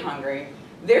really hungry.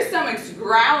 Their stomach's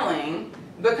growling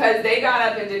because they got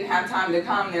up and didn't have time to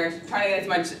come. They're trying to get as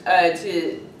much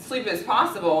to sleep as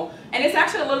possible, and it's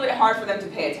actually a little bit hard for them to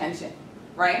pay attention,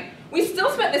 right? We still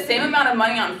spent the same amount of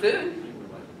money on food,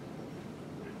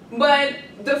 but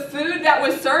the food that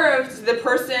was served to the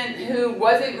person who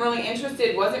wasn't really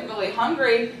interested, wasn't really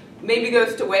hungry, maybe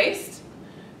goes to waste.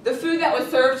 The food that was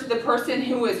served to the person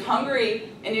who was hungry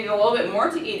and needed a little bit more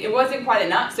to eat, it wasn't quite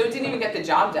enough, so it didn't even get the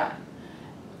job done.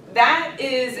 That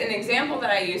is an example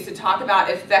that I use to talk about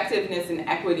effectiveness and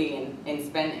equity in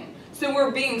spending. So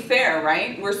we're being fair,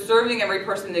 right? We're serving every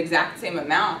person the exact same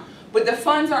amount, but the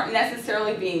funds aren't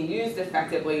necessarily being used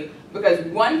effectively because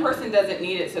one person doesn't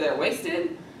need it, so they're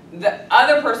wasted. The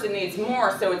other person needs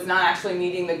more, so it's not actually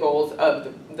meeting the goals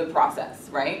of the process,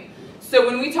 right? So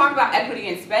when we talk about equity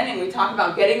in spending, we talk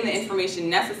about getting the information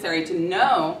necessary to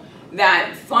know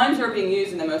that funds are being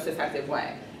used in the most effective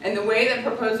way. And the way that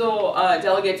proposal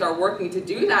delegates are working to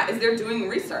do that is they're doing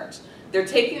research. They're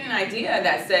taking an idea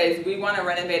that says, we want to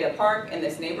renovate a park in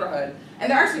this neighborhood,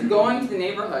 and they're actually going to the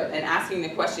neighborhood and asking the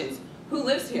questions, who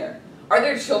lives here? Are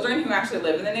there children who actually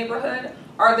live in the neighborhood?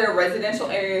 Are there residential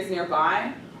areas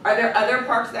nearby? Are there other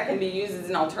parks that can be used as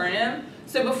an alternative?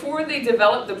 So before they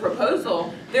develop the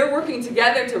proposal, they're working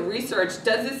together to research,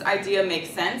 does this idea make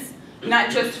sense?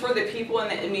 Not just for the people in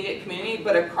the immediate community,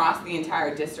 but across the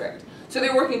entire district. So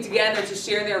they're working together to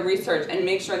share their research and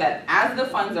make sure that as the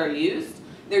funds are used,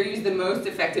 they're used the most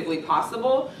effectively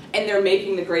possible, and they're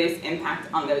making the greatest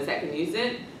impact on those that can use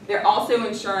it. They're also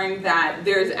ensuring that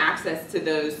there's access to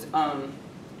those,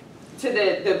 to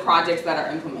the projects that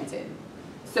are implemented.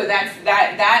 So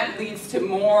that leads to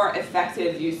more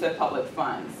effective use of public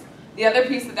funds. The other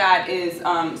piece of that is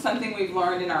something we've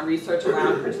learned in our research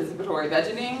around participatory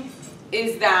budgeting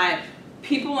is that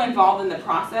people involved in the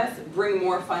process bring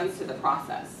more funds to the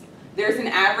process. There's an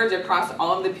average across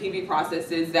all of the PB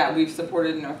processes that we've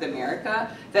supported in North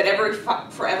America that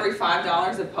for every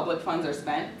 $5 of public funds are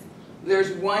spent, there's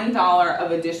 $1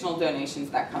 of additional donations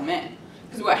that come in.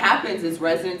 Because what happens is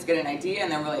residents get an idea and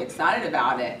they're really excited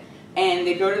about it, and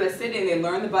they go to the city and they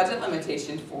learn the budget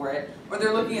limitations for it, or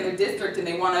they're looking at a district and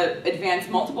they want to advance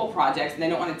multiple projects and they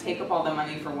don't want to take up all the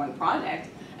money for one project.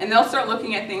 And they'll start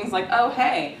looking at things like, oh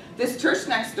hey, this church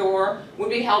next door would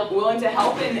be willing to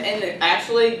help and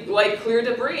actually like clear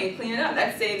debris and clean it up.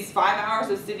 That saves 5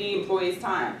 hours of city employees'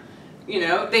 time. You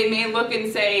know, they may look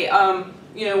and say,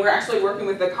 you know, we're actually working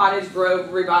with the Cottage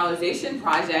Grove Revitalization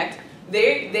Project.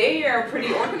 They are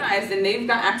pretty organized and they've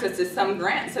got access to some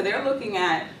grants. So they're looking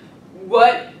at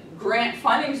what grant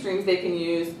funding streams they can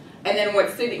use, and then what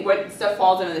stuff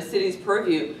falls under the city's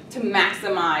purview to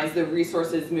maximize the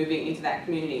resources moving into that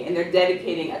community. And they're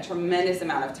dedicating a tremendous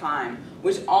amount of time,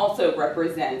 which also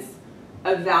represents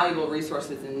a valuable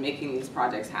resources in making these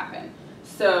projects happen.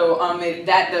 So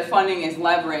that the funding is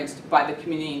leveraged by the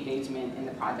community engagement in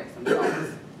the projects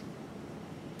themselves.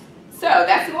 So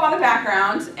that's a lot of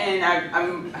background, and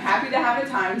I'm happy to have a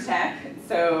time check.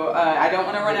 So I don't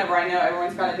want to run over. I know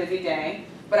everyone's got a busy day.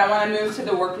 But I want to move to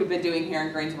the work we've been doing here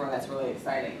in Greensboro. That's really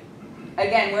exciting.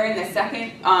 Again, we're in the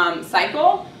second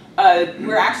cycle.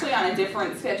 We're actually on a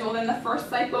different schedule than the first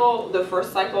cycle. The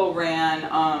first cycle ran,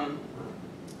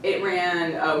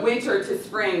 winter to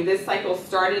spring. This cycle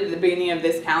started at the beginning of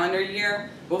this calendar year.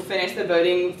 We'll finish the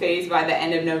voting phase by the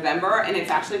end of November, and it's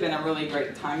actually been a really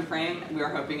great time frame. We're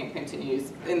hoping it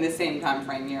continues in the same time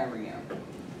frame year over year.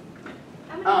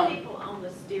 How many people on the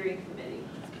steering committee?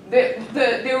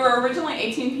 There were originally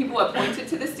 18 people appointed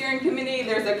to the steering committee.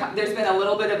 There's been a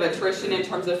little bit of attrition in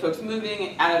terms of folks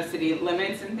moving out of city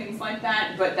limits and things like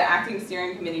that, but the acting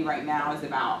steering committee right now is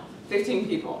about 15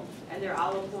 people. And they're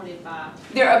all appointed by?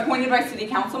 They're appointed by city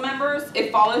council members.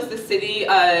 It follows the city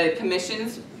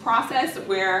commissions process,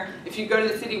 where if you go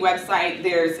to the city website,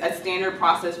 there's a standard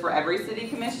process for every city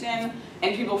commission,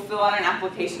 and people fill out an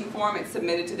application form, it's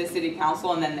submitted to the city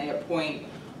council, and then they appoint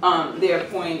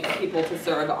people to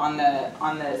serve on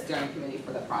the steering committee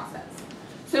for the process.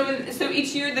 So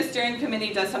each year the steering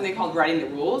committee does something called writing the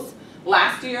rules,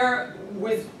 Last year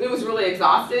was really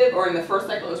exhaustive, or in the first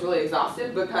cycle it was really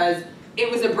exhaustive because it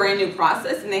was a brand new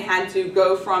process and they had to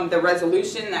go from the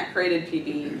resolution that created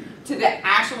PD to the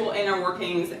actual inner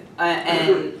workings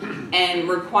and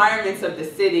requirements of the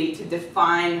city to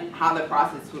define how the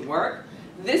process would work.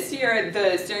 This year,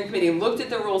 the steering committee looked at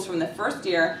the rules from the first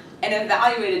year and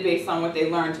evaluated based on what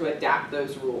they learned to adapt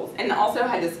those rules. And also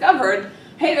had discovered,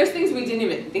 hey, there's things we didn't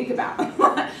even think about.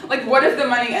 Like, what if the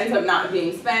money ends up not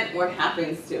being spent? What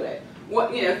happens to it?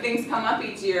 What, you know, things come up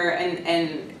each year,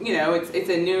 and you know, it's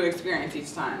a new experience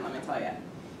each time, let me tell you.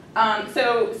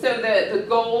 So the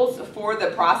goals for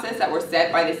the process that were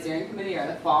set by the steering committee are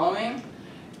the following.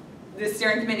 The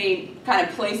steering committee kind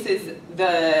of places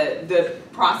the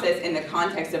process in the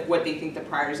context of what they think the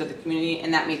priorities of the community,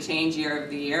 and that may change year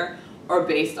over year or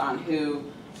based on who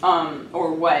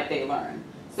or what they learn.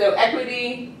 So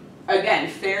equity, again,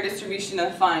 fair distribution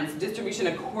of funds, distribution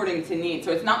according to need.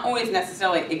 So it's not always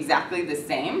necessarily exactly the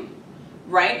same,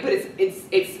 right? But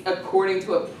it's according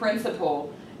to a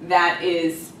principle that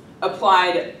is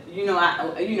applied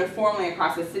uniformly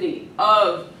across the city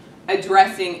of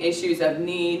addressing issues of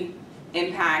need,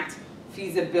 impact,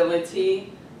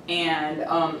 feasibility, and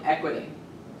equity.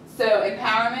 So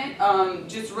empowerment,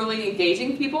 just really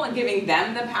engaging people and giving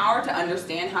them the power to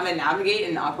understand how to navigate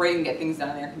and operate and get things done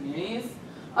in their communities.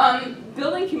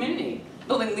 Building community,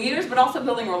 building leaders, but also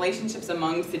building relationships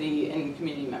among city and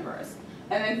community members.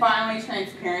 And then finally,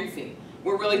 transparency.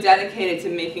 We're really dedicated to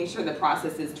making sure the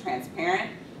process is transparent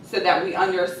so that we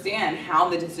understand how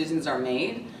the decisions are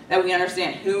made, that we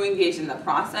understand who engaged in the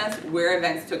process, where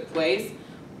events took place,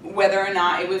 whether or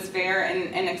not it was fair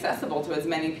and accessible to as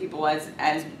many people as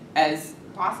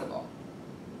possible.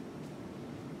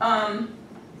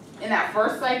 In that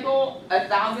first cycle,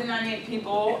 1,098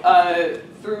 people,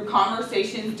 through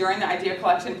conversations during the idea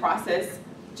collection process,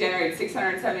 generated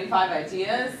 675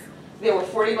 ideas. There were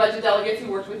 40 budget delegates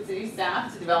who worked with city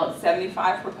staff to develop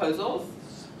 75 proposals.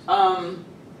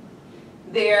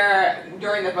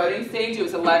 During the voting stage, it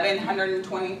was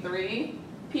 1,123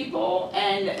 people,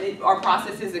 and our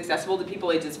process is accessible to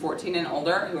people ages 14 and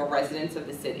older who are residents of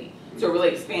the city. So it really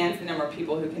expands the number of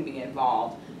people who can be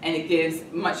involved, and it gives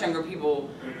much younger people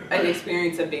an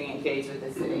experience of being engaged with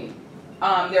the city.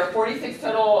 There are 46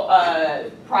 total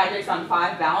projects on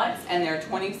 5 ballots, and there are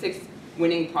 26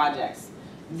 winning projects.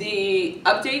 The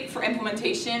update for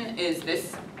implementation is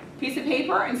this piece of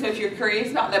paper, and so if you're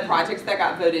curious about the projects that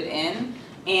got voted in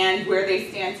and where they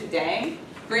stand today,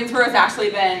 Greensboro has actually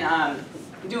been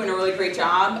doing a really great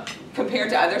job compared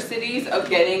to other cities of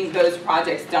getting those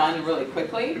projects done really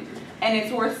quickly. And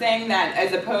it's worth saying that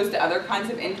as opposed to other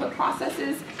kinds of input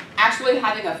processes, actually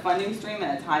having a funding stream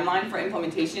and a timeline for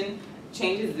implementation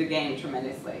changes the game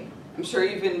tremendously. I'm sure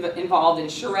you've been involved in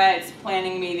charrettes,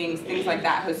 planning meetings, things like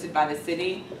that hosted by the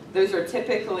city. Those are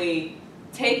typically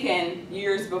taken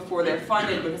years before they're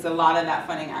funded because a lot of that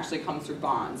funding actually comes through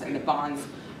bonds, and the bonds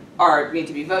need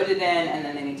to be voted in, and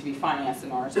then they need to be financed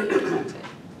in order to be implemented.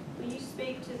 Will you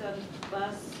speak to the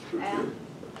bus app?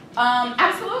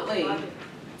 Absolutely.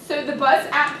 So the bus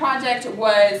app project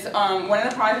was one of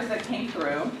the projects that came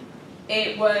through.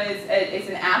 It's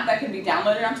an app that can be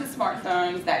downloaded onto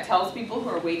smartphones that tells people who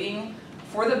are waiting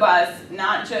for the bus,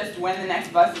 not just when the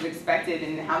next bus is expected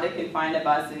and how they can find a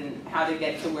bus and how to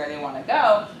get to where they want to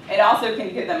go. It also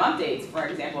can give them updates, for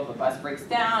example, if a bus breaks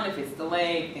down, if it's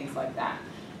delayed, things like that.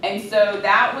 And so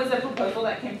that was a proposal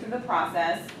that came through the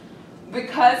process.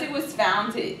 Because it was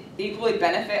found to equally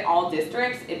benefit all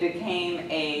districts, it became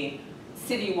a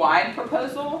citywide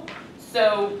proposal.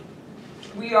 So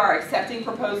we are accepting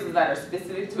proposals that are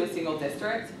specific to a single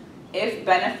district. If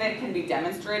benefit can be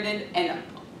demonstrated and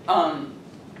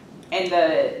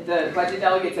the budget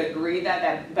delegates agree that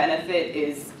that benefit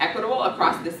is equitable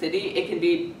across the city, it can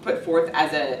be put forth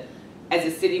as a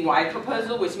citywide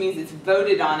proposal, which means it's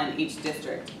voted on in each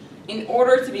district. In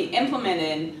order to be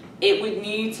implemented, it would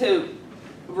need to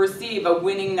receive a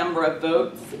winning number of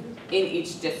votes in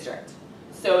each district.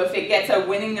 So if it gets a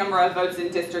winning number of votes in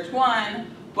District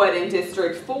 1, but in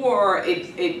District 4,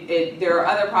 there are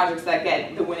other projects that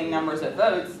get the winning numbers of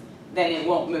votes, then it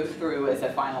won't move through as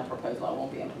a final proposal. It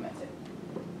won't be implemented.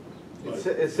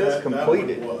 It says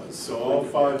completed. So all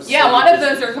 5. Yeah, a lot of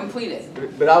those are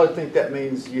completed. But I would think that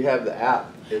means you have the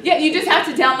app. Yeah, you just have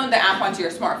to download the app onto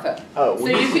your smartphone. Oh, so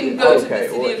you can go to the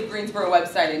City of Greensboro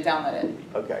website and download it.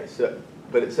 Okay,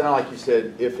 but it sounded like you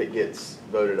said if it gets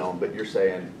voted on, but you're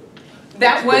saying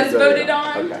that was voted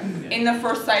on okay. in the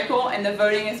first cycle, and the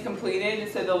voting is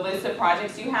completed. So the list of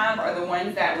projects you have are the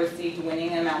ones that received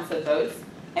winning amounts of votes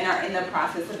and are in the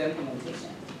process of implementation.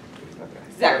 Okay.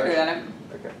 Does that clear that up?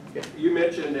 Okay. You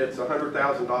mentioned it's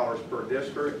 $100,000 per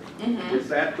district. Mhm. Is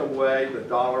that the way the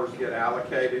dollars get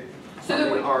allocated? So I the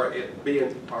mean,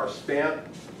 way- are spent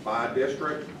by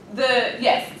district?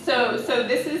 Yes, so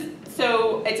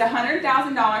it's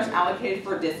 $100,000 allocated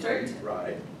for district.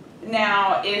 Right.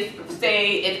 Now, if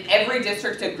every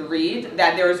district agreed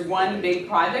that there was one big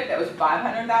project that was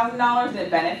 $500,000 and it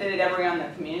benefited everyone in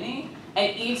the community,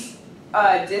 and each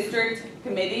district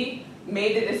committee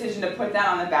made the decision to put that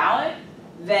on the ballot,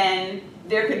 then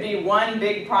there could be one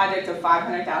big project of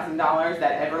 $500,000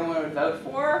 that everyone would vote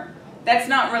for. That's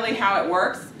not really how it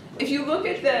works. If you look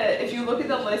at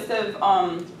the list of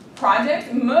projects,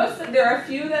 there are a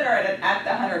few that are at the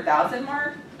 100,000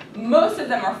 mark. Most of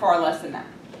them are far less than that.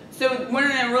 So one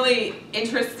of the really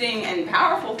interesting and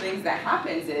powerful things that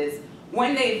happens is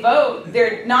when they vote,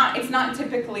 it's not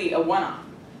typically a one-off.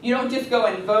 You don't just go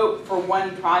and vote for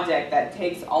one project that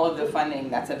takes all of the funding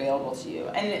that's available to you.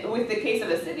 And with the case of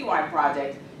a citywide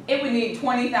project, it would need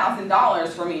 $20,000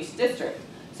 from each district.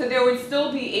 So there would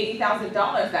still be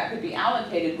 $80,000 that could be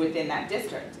allocated within that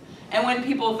district. And when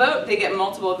people vote, they get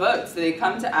multiple votes. So they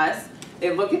come to us,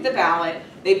 they look at the ballot,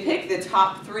 they pick the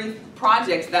top 3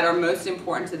 projects that are most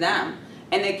important to them,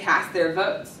 and they cast their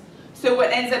votes. So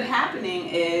what ends up happening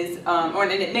is,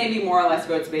 and it may be more or less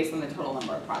votes based on the total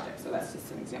number of projects, so that's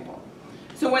just an example.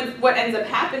 So what ends up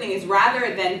happening is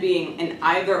rather than being an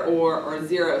either or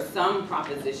zero-sum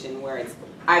proposition where it's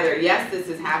either yes, this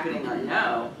is happening, or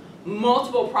no,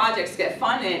 multiple projects get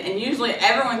funded, and usually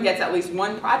everyone gets at least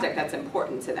one project that's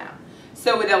important to them.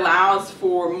 So it allows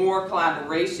for more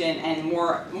collaboration and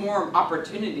more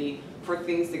opportunity for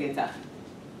things to get done.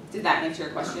 Did that answer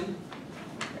your question?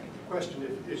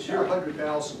 Question, if your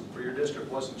 $100,000 for your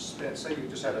district wasn't spent, say you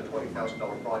just had a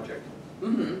 $20,000 project,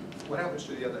 what happens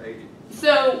to the other 80?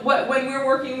 So when we're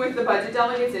working with the budget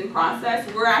delegates in process,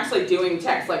 we're actually doing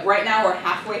checks. Like right now we're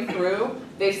halfway through.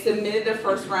 They've submitted the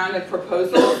first round of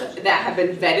proposals that have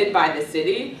been vetted by the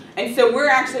city. And so we're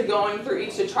actually going through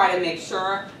each to try to make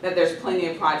sure that there's plenty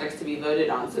of projects to be voted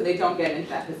on so they don't get into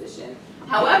that position.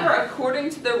 However,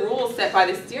 according to the rules set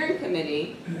by the steering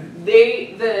committee,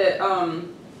 the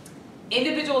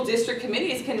individual district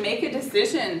committees can make a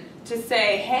decision to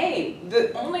say, hey,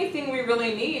 the only thing we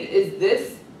really need is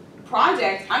this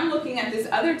project. I'm looking at this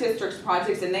other district's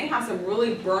projects and they have some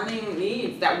really burning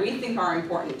needs that we think are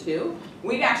important too.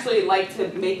 We'd actually like to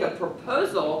make a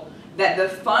proposal that the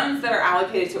funds that are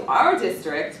allocated to our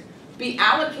district be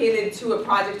allocated to a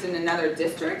project in another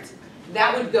district.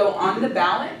 That would go on the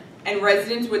ballot and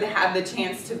residents would have the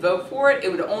chance to vote for it.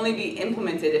 It would only be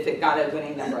implemented if it got a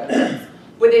winning number of votes.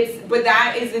 But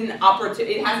that is an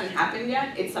opportunity. It hasn't happened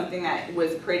yet. It's something that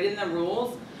was created in the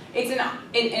rules. It's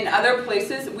in other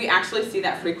places, we actually see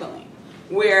that frequently.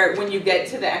 Where when you get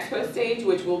to the expo stage,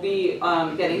 which we'll be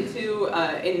getting to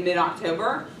in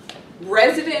mid-October,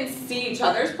 residents see each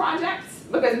other's projects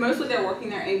because mostly they're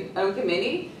working their own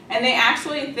committee, and they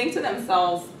actually think to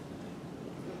themselves,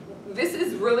 this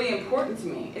is really important to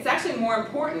me. It's actually more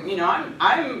important. You know,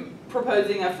 I'm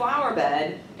proposing a flower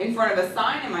bed in front of a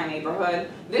sign in my neighborhood.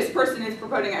 This person is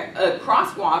proposing a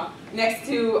crosswalk next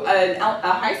to a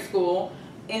high school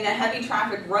in a heavy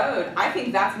traffic road. I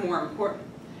think that's more important.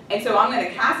 And so I'm going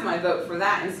to cast my vote for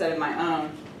that instead of my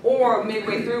own. Or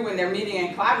midway through when they're meeting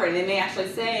and collaborating, they may actually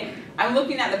say, I'm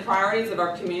looking at the priorities of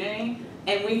our community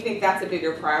and we think that's a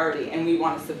bigger priority and we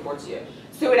want to support you.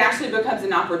 So it actually becomes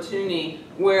an opportunity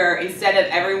where instead of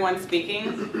everyone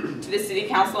speaking to the city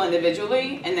council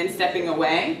individually and then stepping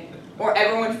away, or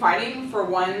everyone fighting for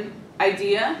one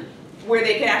idea, where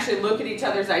they can actually look at each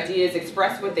other's ideas,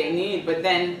 express what they need, but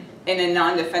then in a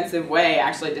non-defensive way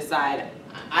actually decide,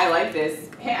 I like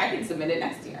this, hey, I can submit it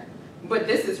next year. But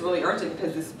this is really urgent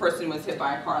because this person was hit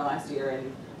by a car last year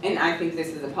and I think this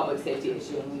is a public safety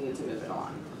issue and we need to move it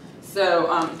along. So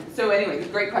anyway,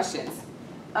 great questions.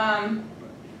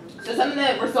 So some of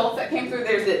the results that came through,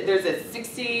 there's a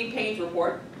 60-page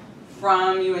report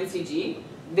from UNCG,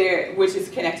 which is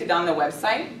connected on the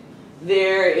website.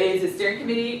 There is a steering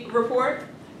committee report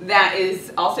that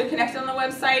is also connected on the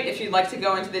website if you'd like to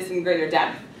go into this in greater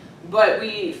depth. But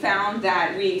we found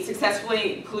that we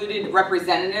successfully included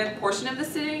representative portion of the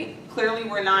city. Clearly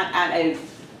we're not at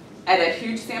a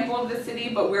huge sample of the city,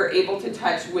 but we're able to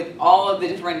touch with all of the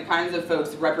different kinds of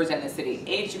folks who represent the city.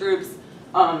 Age groups,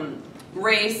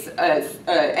 race,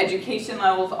 education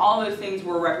levels, all those things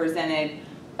were represented,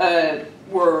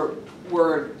 were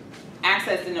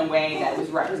accessed in a way that was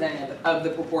representative of the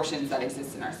proportions that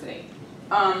exist in our city.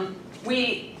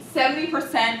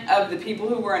 70% of the people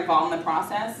who were involved in the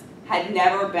process had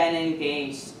never been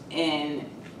engaged in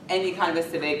any kind of a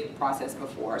civic process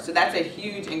before. So that's a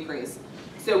huge increase.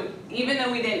 So even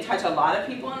though we didn't touch a lot of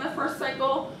people in the first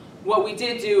cycle, what we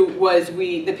did do was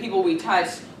the people we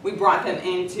touched, we brought them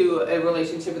into a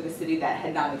relationship with the city that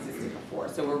had not existed before.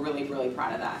 So we're really, really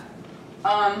proud of that.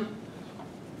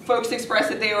 Folks expressed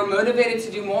that they were motivated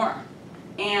to do more.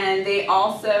 And we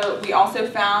also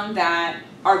found that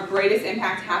our greatest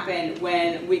impact happened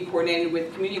when we coordinated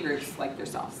with community groups like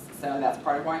yourselves. So that's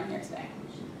part of why I'm here today.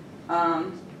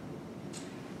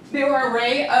 There were an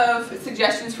array of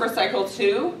suggestions for cycle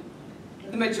 2.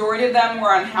 The majority of them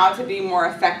were on how to be more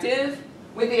effective,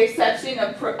 with the exception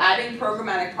of adding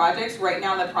programmatic projects. Right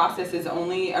now the process is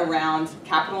only around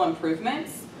capital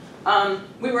improvements.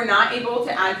 We were not able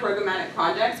to add programmatic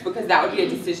projects because that would be a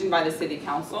decision by the city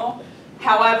council.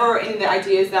 However, in the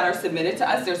ideas that are submitted to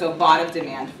us, there's a lot of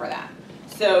demand for that.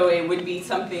 So it would be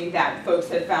something that folks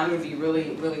have found would be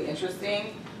really, really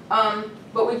interesting.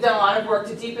 But we've done a lot of work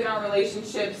to deepen our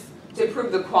relationships, to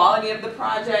improve the quality of the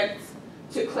projects,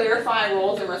 to clarify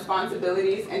roles and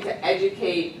responsibilities, and to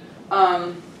educate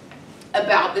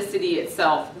about the city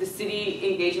itself. The city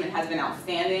engagement has been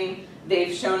outstanding.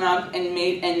 They've shown up and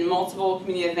made in multiple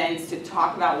community events to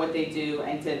talk about what they do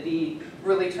and to be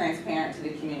really transparent to the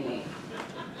community.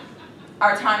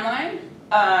 Our timeline,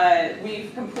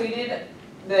 we've completed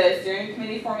the steering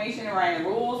committee formation and writing the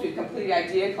rules. We've completed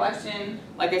idea collection.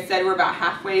 Like I said, we're about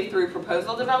halfway through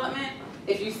proposal development.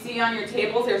 If you see on your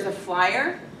tables, there's a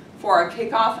flyer for our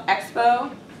kickoff expo,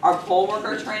 our poll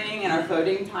worker training, and our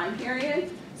voting time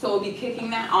period. So we'll be kicking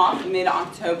that off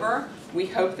mid-October. We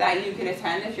hope that you can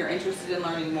attend if you're interested in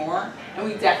learning more, and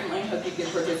we definitely hope you can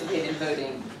participate in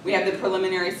voting. We have the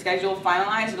preliminary schedule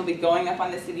finalized. It'll be going up on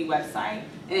the city website,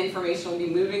 and information will be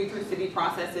moving through city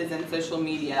processes and social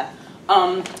media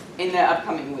in the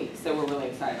upcoming weeks. So we're really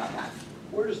excited about that.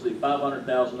 Where does the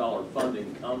 $500,000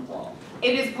 funding come from?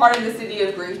 It is part of the city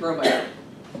of Greensboro budget.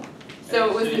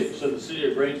 So the city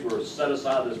of Greensboro set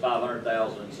aside this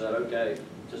 $500,000 and said, okay,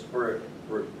 just for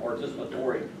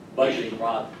participatory budgeting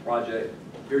project,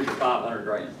 here's your $500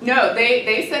 grand. No,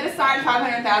 they set aside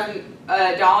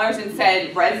 $500,000 and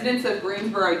said, residents of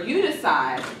Greensboro, you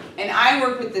decide, and I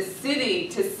work with the city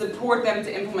to support them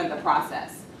to implement the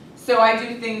process. So I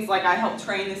do things like I help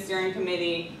train the steering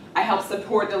committee, I help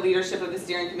support the leadership of the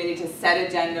steering committee to set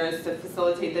agendas, to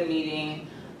facilitate the meeting.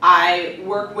 I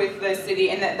work with the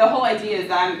city, and the whole idea is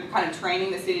that I'm kind of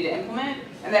training the city to implement,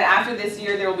 and that after this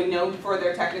year there will be no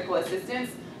further technical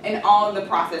assistance, and all of the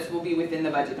process will be within the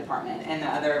budget department and the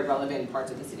other relevant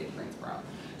parts of the city of Greensboro.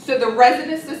 So the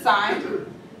residents decide.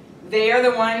 They are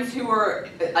the ones who are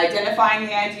identifying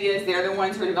the ideas, they're the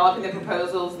ones who are developing the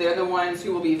proposals, they're the ones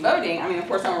who will be voting. I mean, of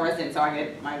course I'm a resident, so I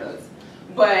get my votes.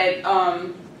 But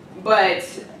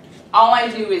all I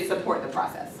do is support the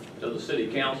process. So the city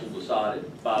council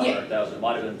decided 500,000, it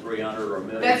might have been 300 or a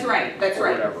million. That's right, that's or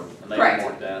right. Whatever, and they Correct.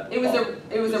 marked that. It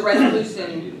was a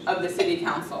resolution of the city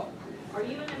council. Are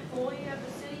you an employee of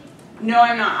the city? No,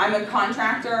 I'm not. I'm a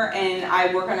contractor, and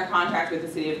I work under contract with the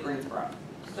city of Greensboro.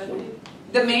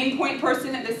 The main point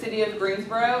person at the city of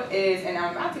Greensboro is, and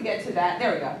I'm about to get to that,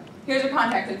 there we go. Here's your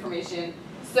contact information.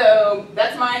 So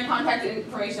that's my contact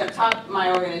information up top,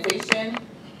 my organization.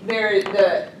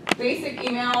 The basic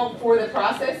email for the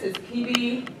process is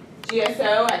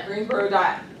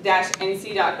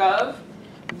pbgso@greensboro-nc.gov.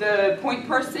 The point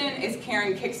person is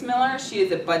Karen Kixmiller. She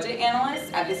is a budget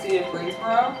analyst at the city of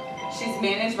Greensboro. She's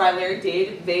managed by Larry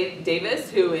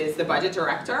Davis, who is the budget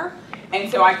director. And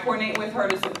so I coordinate with her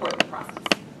to support the process.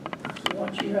 So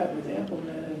once you have it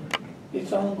implemented,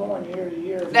 it's ongoing year to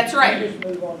year. That's right. You just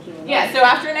move on to another. Yeah, so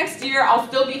after next year, I'll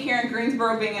still be here in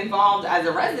Greensboro being involved as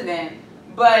a resident,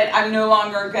 but I'm no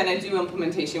longer going to do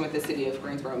implementation with the city of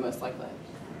Greensboro, most likely.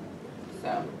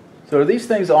 So are these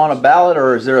things on a ballot,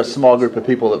 or is there a small group of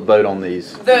people that vote on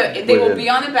these? They will be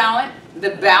on the ballot.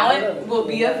 The ballot will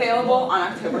be available on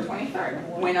October 23rd,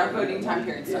 when our voting time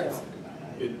period starts.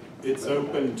 It's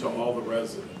open to all the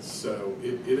residents, so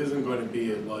it isn't going to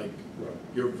be like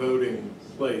your voting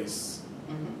place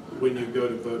when you go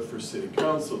to vote for city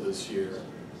council this year,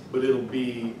 but it'll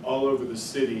be all over the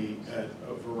city at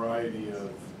a variety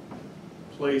of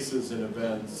places and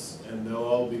events, and they'll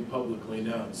all be publicly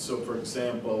announced. So for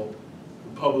example,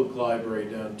 the public library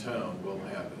downtown will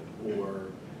have it, or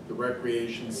the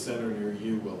recreation center near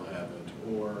you will have it,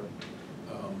 or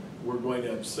we're going to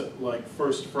have, like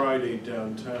First Friday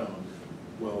downtown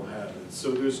will have it. So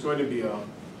there's going to be a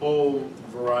whole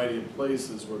variety of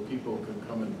places where people can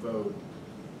come and vote,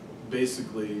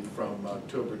 basically from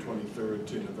October 23rd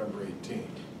to November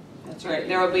 18th. That's right.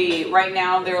 There will be, right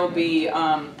now, there will be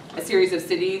a series of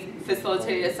city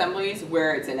facilitated assemblies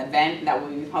where it's an event that will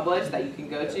be published that you can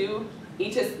go to.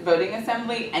 each voting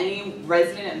assembly, any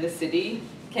resident of the city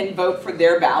can vote for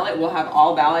their ballot. We'll have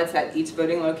all ballots at each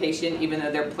voting location, even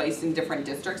though they're placed in different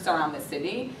districts around the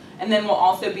city. And then we'll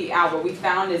also be out. What we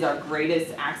found is our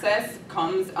greatest access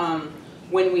comes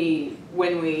when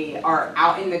we are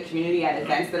out in the community at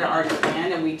events that are already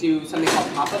planned, and we do something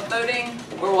called pop-up voting,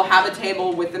 where we'll have a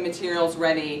table with the materials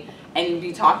ready and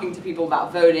be talking to people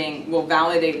about voting. We'll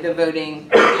validate the voting,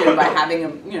 by having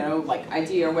a like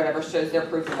ID or whatever shows their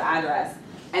proof of address,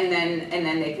 and then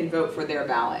they can vote for their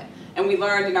ballot. And we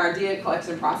learned in our data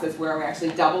collection process where we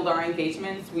actually doubled our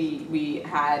engagements. We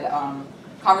had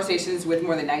conversations with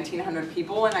more than 1,900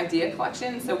 people in idea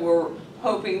collection, so we're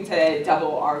hoping to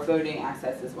double our voting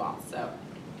access as well. So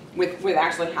with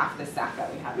actually half the staff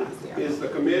that we had last year. Is the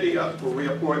committee up for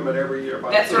reappointment every year?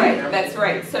 By That's right, that's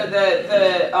right. So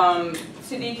the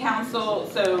city council,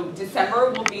 so December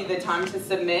will be the time to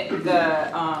submit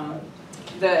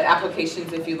the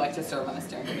applications if you'd like to serve on the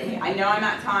steering committee. I know I'm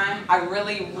at time. I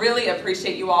really, really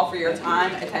appreciate you all for your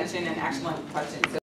time, attention, and excellent questions.